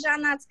 как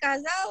Жанат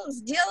сказал,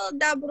 сделал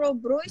добро,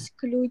 брось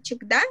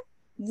ключик, да,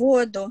 в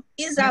воду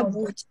и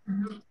забудь.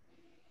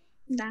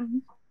 Да.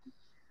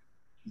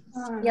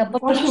 Я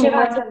очень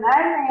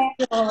эмоциональные,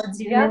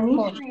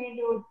 динамичные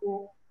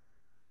люди.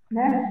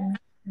 Да?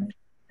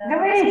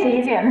 Говорите,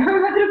 Елена,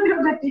 мы друг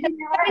друга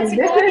перебиваем.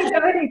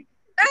 Говорите.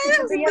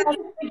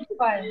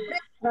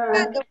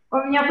 У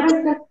меня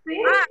просто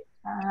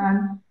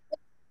сын.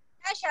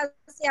 сейчас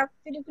я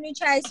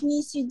переключаюсь в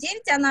миссию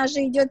 9, она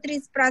же идет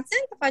 30%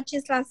 от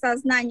числа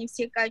сознания,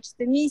 все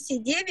качества. Миссия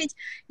 9,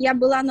 я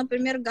была,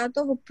 например,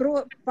 готова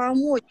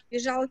помочь,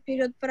 бежала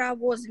вперед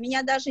паровоза,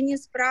 меня даже не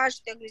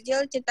спрашивают, я говорю,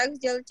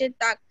 сделайте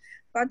так.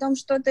 Потом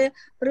что-то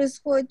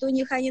происходит у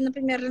них, они,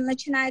 например,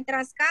 начинают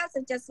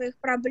рассказывать о своих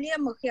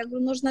проблемах, я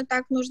говорю, нужно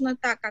так.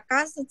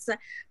 Оказывается,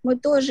 мы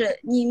тоже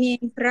не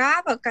имеем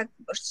права,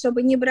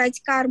 чтобы не брать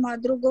карму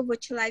от другого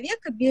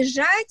человека,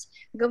 бежать,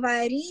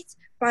 говорить,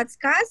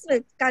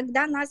 подсказывать,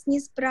 когда нас не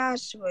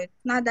спрашивают.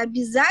 Надо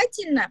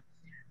обязательно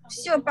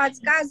все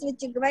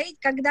подсказывать и говорить,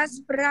 когда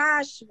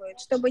спрашивают,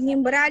 чтобы не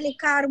брали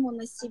карму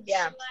на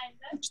себя.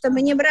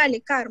 Чтобы не брали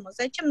карму.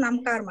 Зачем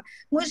нам карма?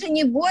 Мы же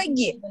не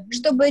боги,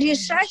 чтобы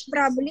решать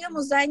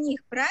проблему за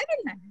них,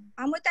 правильно?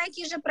 А мы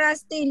такие же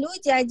простые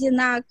люди,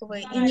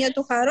 одинаковые. И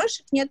нету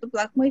хороших, нету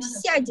плохих. Мы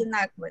все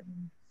одинаковые.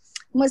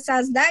 Мы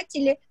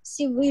создатели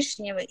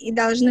Всевышнего и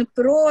должны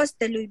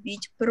просто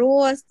любить,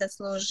 просто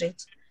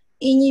служить.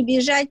 И не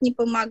бежать, не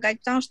помогать,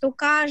 потому что у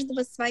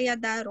каждого своя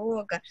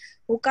дорога,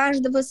 у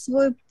каждого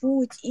свой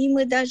путь, и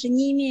мы даже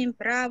не имеем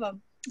права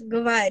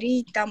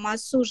говорить, там,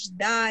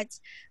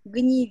 осуждать,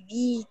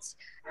 гневить,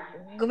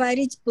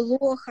 говорить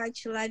плохо о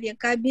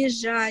человеке,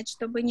 обижать,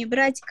 чтобы не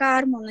брать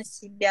карму на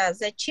себя.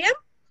 Зачем?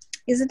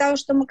 Из-за того,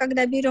 что мы,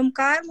 когда берем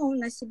карму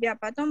на себя,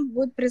 потом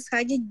будут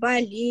происходить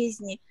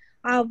болезни,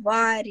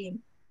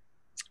 аварии.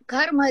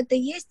 Карма – это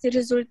и есть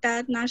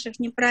результат наших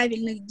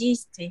неправильных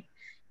действий.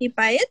 И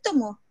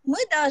поэтому мы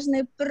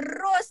должны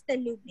просто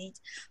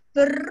любить,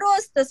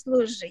 просто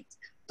служить,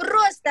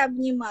 просто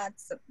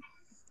обниматься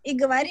и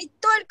говорить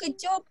только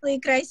теплые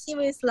и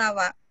красивые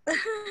слова.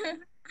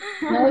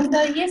 Но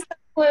это есть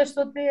такое,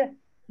 что ты,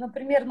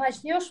 например,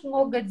 начнешь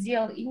много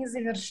дел и не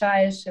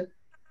завершаешь их.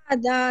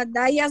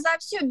 Да, я за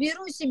все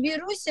берусь,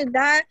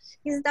 да,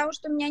 из-за того,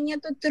 что у меня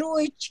нету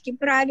троечки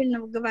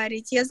правильного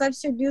говорить, я за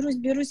все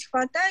берусь,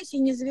 хватаюсь и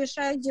не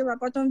завершаю дела,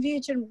 потом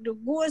вечером говорю,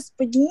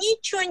 Господи,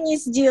 ничего не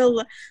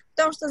сделала,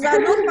 потому что за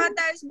одно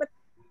хватаюсь,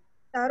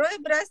 второе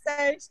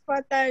бросаюсь,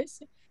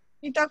 хватаюсь,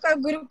 и такая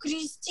говорю,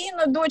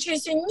 Кристина, дочь,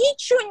 если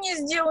ничего не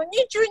сделала,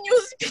 ничего не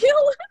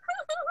успела.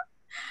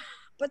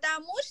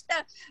 Потому что,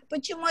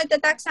 почему это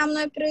так со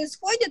мной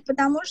происходит?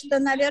 Потому что,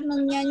 наверное,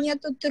 у меня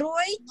нету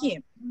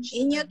тройки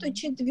и нету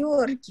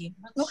четверки.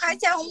 Ну,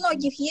 хотя у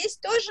многих есть,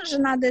 тоже же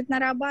надо это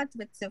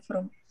нарабатывать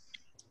цифру.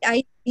 А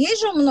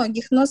есть же у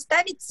многих, но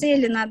ставить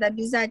цели надо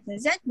обязательно.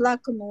 Взять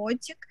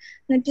блокнотик,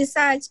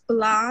 написать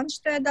план,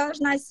 что я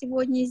должна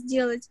сегодня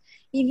сделать,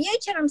 и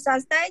вечером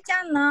составить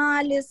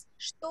анализ,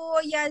 что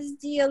я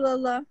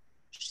сделала,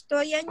 что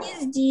я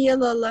не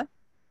сделала.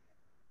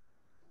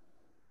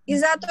 И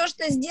за то,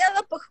 что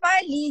сделала,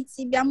 похвалить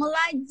себя.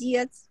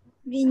 Молодец,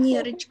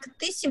 Венерочка,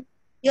 ты сегодня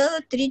сделала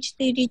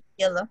 3-4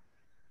 дела.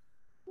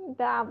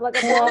 Да,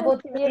 благодарю а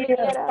вот тебе, ты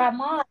Венера.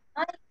 сама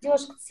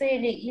идешь к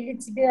цели или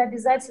тебе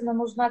обязательно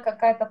нужна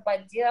какая-то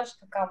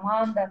поддержка,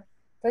 команда?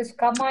 То есть в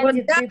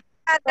команде Вот, ты...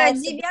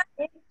 да,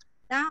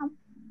 да.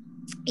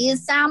 И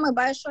самый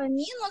большой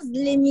минус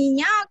для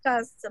меня,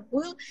 оказывается,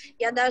 был,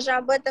 я даже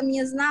об этом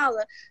не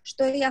знала,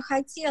 что я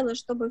хотела,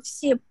 чтобы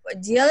все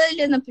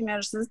делали,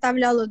 например,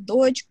 заставляла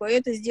дочку,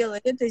 это сделала,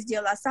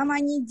 а сама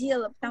не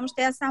делала, потому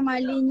что я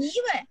самая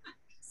ленивая,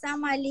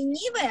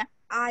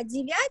 а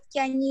девятки,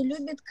 они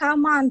любят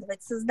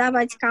командовать,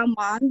 создавать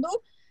команду,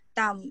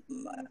 там,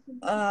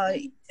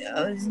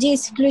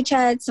 здесь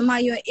включается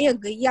мое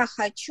эго, я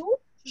хочу,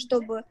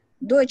 чтобы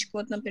дочка,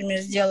 вот, например,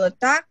 сделала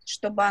так,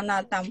 чтобы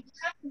она там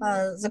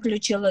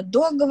заключила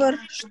договор,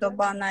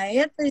 чтобы она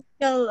это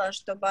сделала,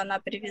 чтобы она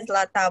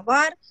привезла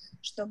товар,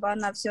 чтобы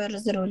она все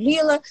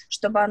разрулила,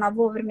 чтобы она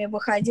вовремя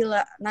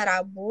выходила на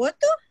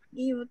работу.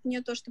 И вот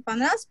мне то, что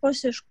понравилось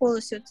после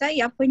школы Сюцай,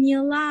 я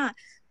поняла,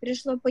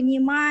 пришло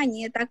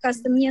понимание, это,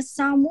 оказывается, мне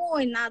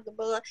самой надо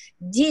было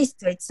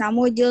действовать,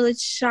 самой делать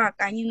шаг,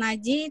 а не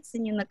надеяться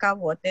ни на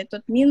кого-то.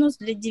 Это минус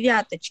для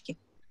девяточки,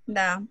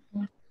 да.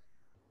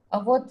 А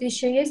вот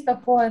еще есть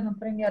такое,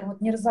 например, вот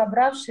не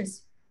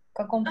разобравшись в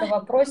каком-то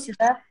вопросе,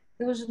 да,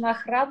 ты уже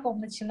нахрапом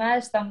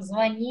начинаешь там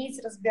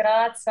звонить,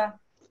 разбираться.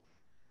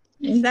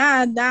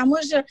 Да,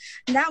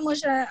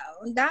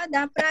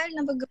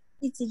 правильно вы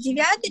говорите.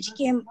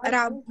 Девяточки,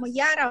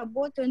 я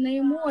работаю на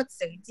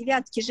эмоциях.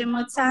 Девятки же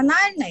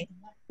эмоциональные.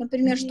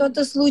 Например,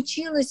 что-то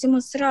случилось, и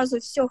мы сразу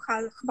все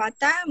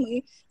хватаем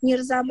и, не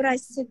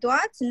разобрать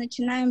ситуацию,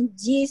 начинаем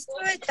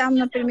действовать, там,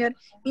 например,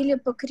 или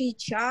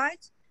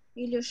покричать,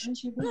 или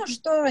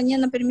что они,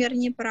 например,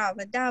 не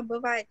правы, да,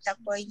 бывает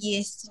такое,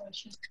 есть.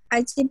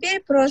 А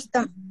теперь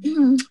просто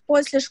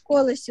после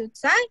школы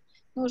Сюцай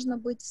нужно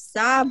быть в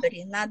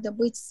сабре, надо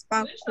быть в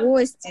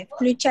спокойствии,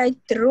 включать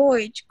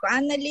троечку,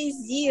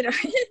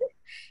 анализировать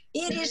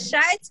и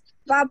решать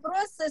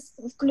вопросы,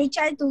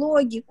 включать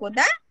логику,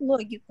 да,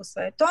 логику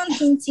свою,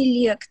 тонкий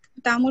интеллект,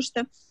 потому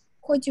что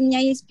хоть у меня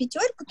есть 5,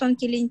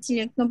 тонкий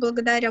интеллект, но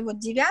благодаря вот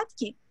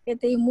девятке,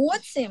 это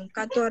эмоциям,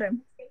 которые...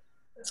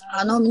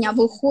 Оно у меня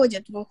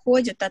выходит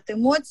от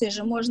эмоций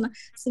же можно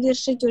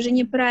совершить уже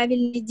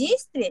неправильные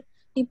действия,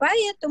 И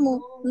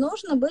поэтому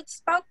нужно быть в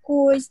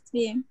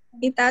спокойствии.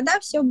 И тогда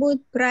все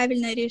будет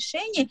правильное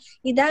решение.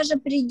 И даже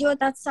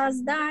придет от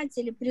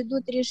Создателя,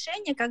 придут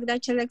решения, когда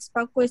человек в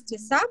спокойствии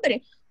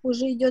сабри,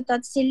 уже идет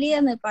от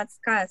Вселенной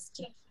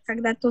подсказки.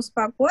 Когда ты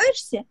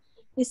успокоишься,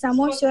 и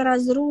само все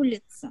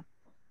разрулится.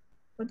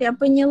 Вот я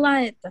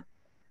поняла это.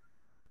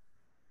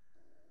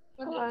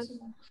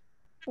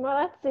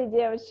 Молодцы,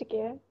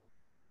 девочки.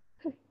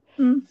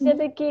 Все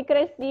такие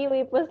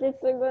красивые после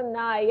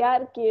цигуна,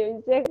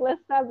 яркие, все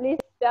глаза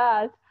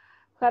блестят,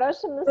 в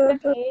хорошем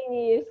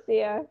настроении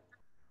все.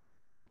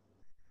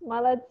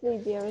 Молодцы,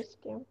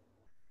 девочки.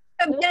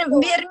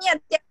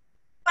 Бернет,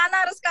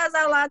 она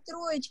рассказала о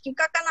троечке,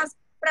 как она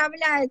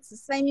справляется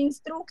со своими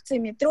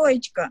инструкциями.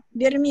 Троечка,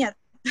 Бермет.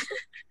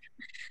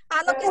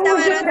 А ну-ка,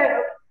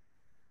 давай.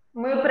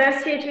 Мы про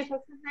все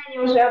чувства сознания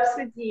уже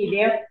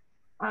обсудили.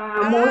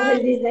 Мы уже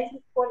здесь, знаете,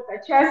 сколько?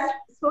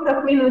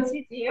 1:40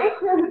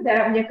 сидим.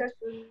 Да, мне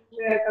кажется,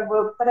 уже как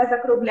бы пора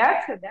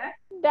закругляться, да?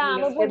 Да,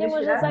 мы будем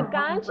уже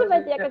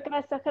заканчивать. Я как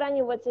раз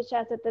сохраню вот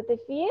сейчас этот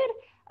эфир.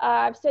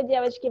 Все,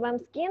 девочки, вам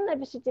скину.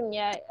 Напишите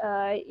мне,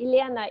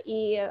 Елена,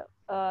 и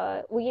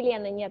у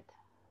Елены нет.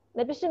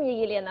 Напиши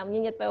мне, Елена, у меня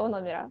нет твоего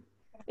номера.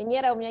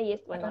 Венера, у меня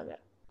есть твой номер.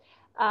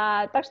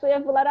 Так что я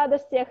была рада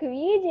всех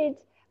видеть.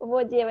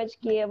 Вот,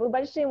 девочки, вы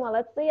большие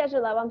молодцы. Я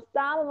желаю вам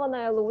самого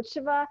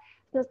наилучшего.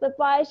 С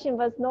наступающим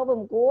вас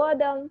Новым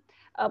годом.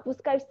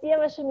 Пускай все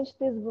ваши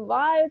мечты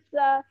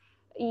сбываются.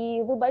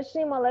 И вы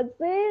большие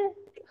молодцы,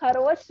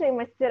 хорошие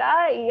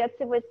мастера. И от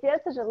всего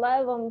сердца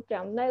желаю вам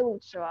прям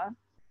наилучшего.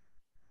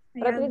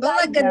 Спасибо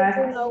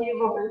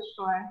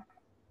большое.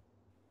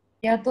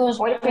 Я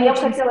тоже. Ольга, я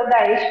хотела, да,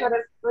 еще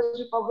раз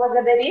тоже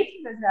поблагодарить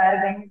тебя за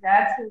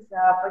организацию,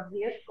 за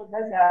поддержку,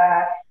 да,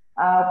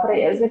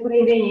 за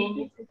проявление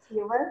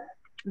инициативы.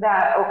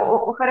 Да,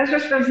 хорошо,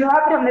 что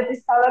взяла, прям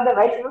написала,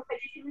 давайте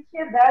выходите в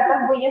эфир, да,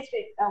 так бы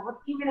если, вот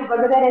именно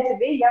благодаря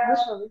тебе я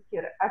вышла в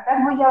эфир, а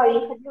так бы я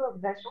и ходила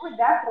дальше, ой,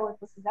 завтра, вот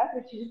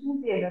послезавтра, через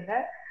неделю,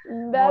 да?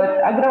 Да, вот,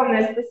 да.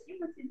 Огромное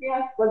спасибо тебе,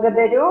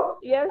 благодарю.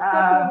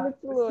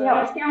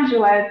 Я всем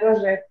желаю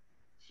тоже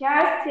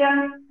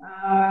счастья.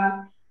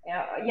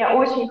 Я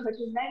очень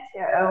хочу,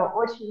 знаете,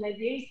 очень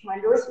надеюсь,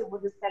 молюсь и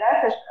буду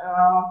стараться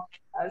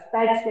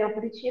стать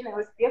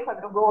причиной успеха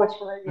другого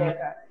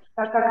человека.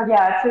 Так как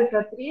я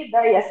цифра 3,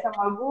 да, я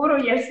сама гуру,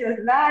 я все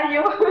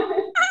знаю.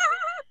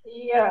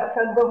 И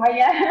как бы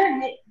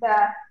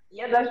да,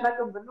 я должна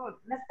как бы,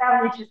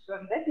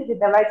 наставничеством, да,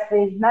 передавать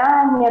свои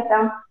знания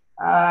там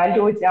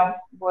людям.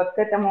 Вот, к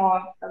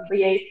этому как бы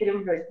я и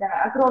стремлюсь.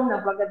 Да.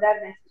 Огромная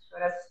благодарность еще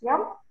раз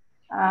всем.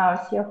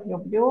 Всех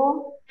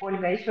люблю.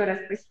 Ольга, еще раз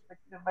спасибо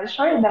тебе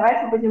большое.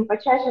 Давайте будем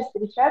почаще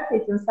встречаться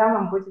и тем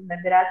самым будем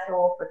набираться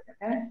опыта.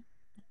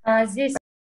 Да? Здесь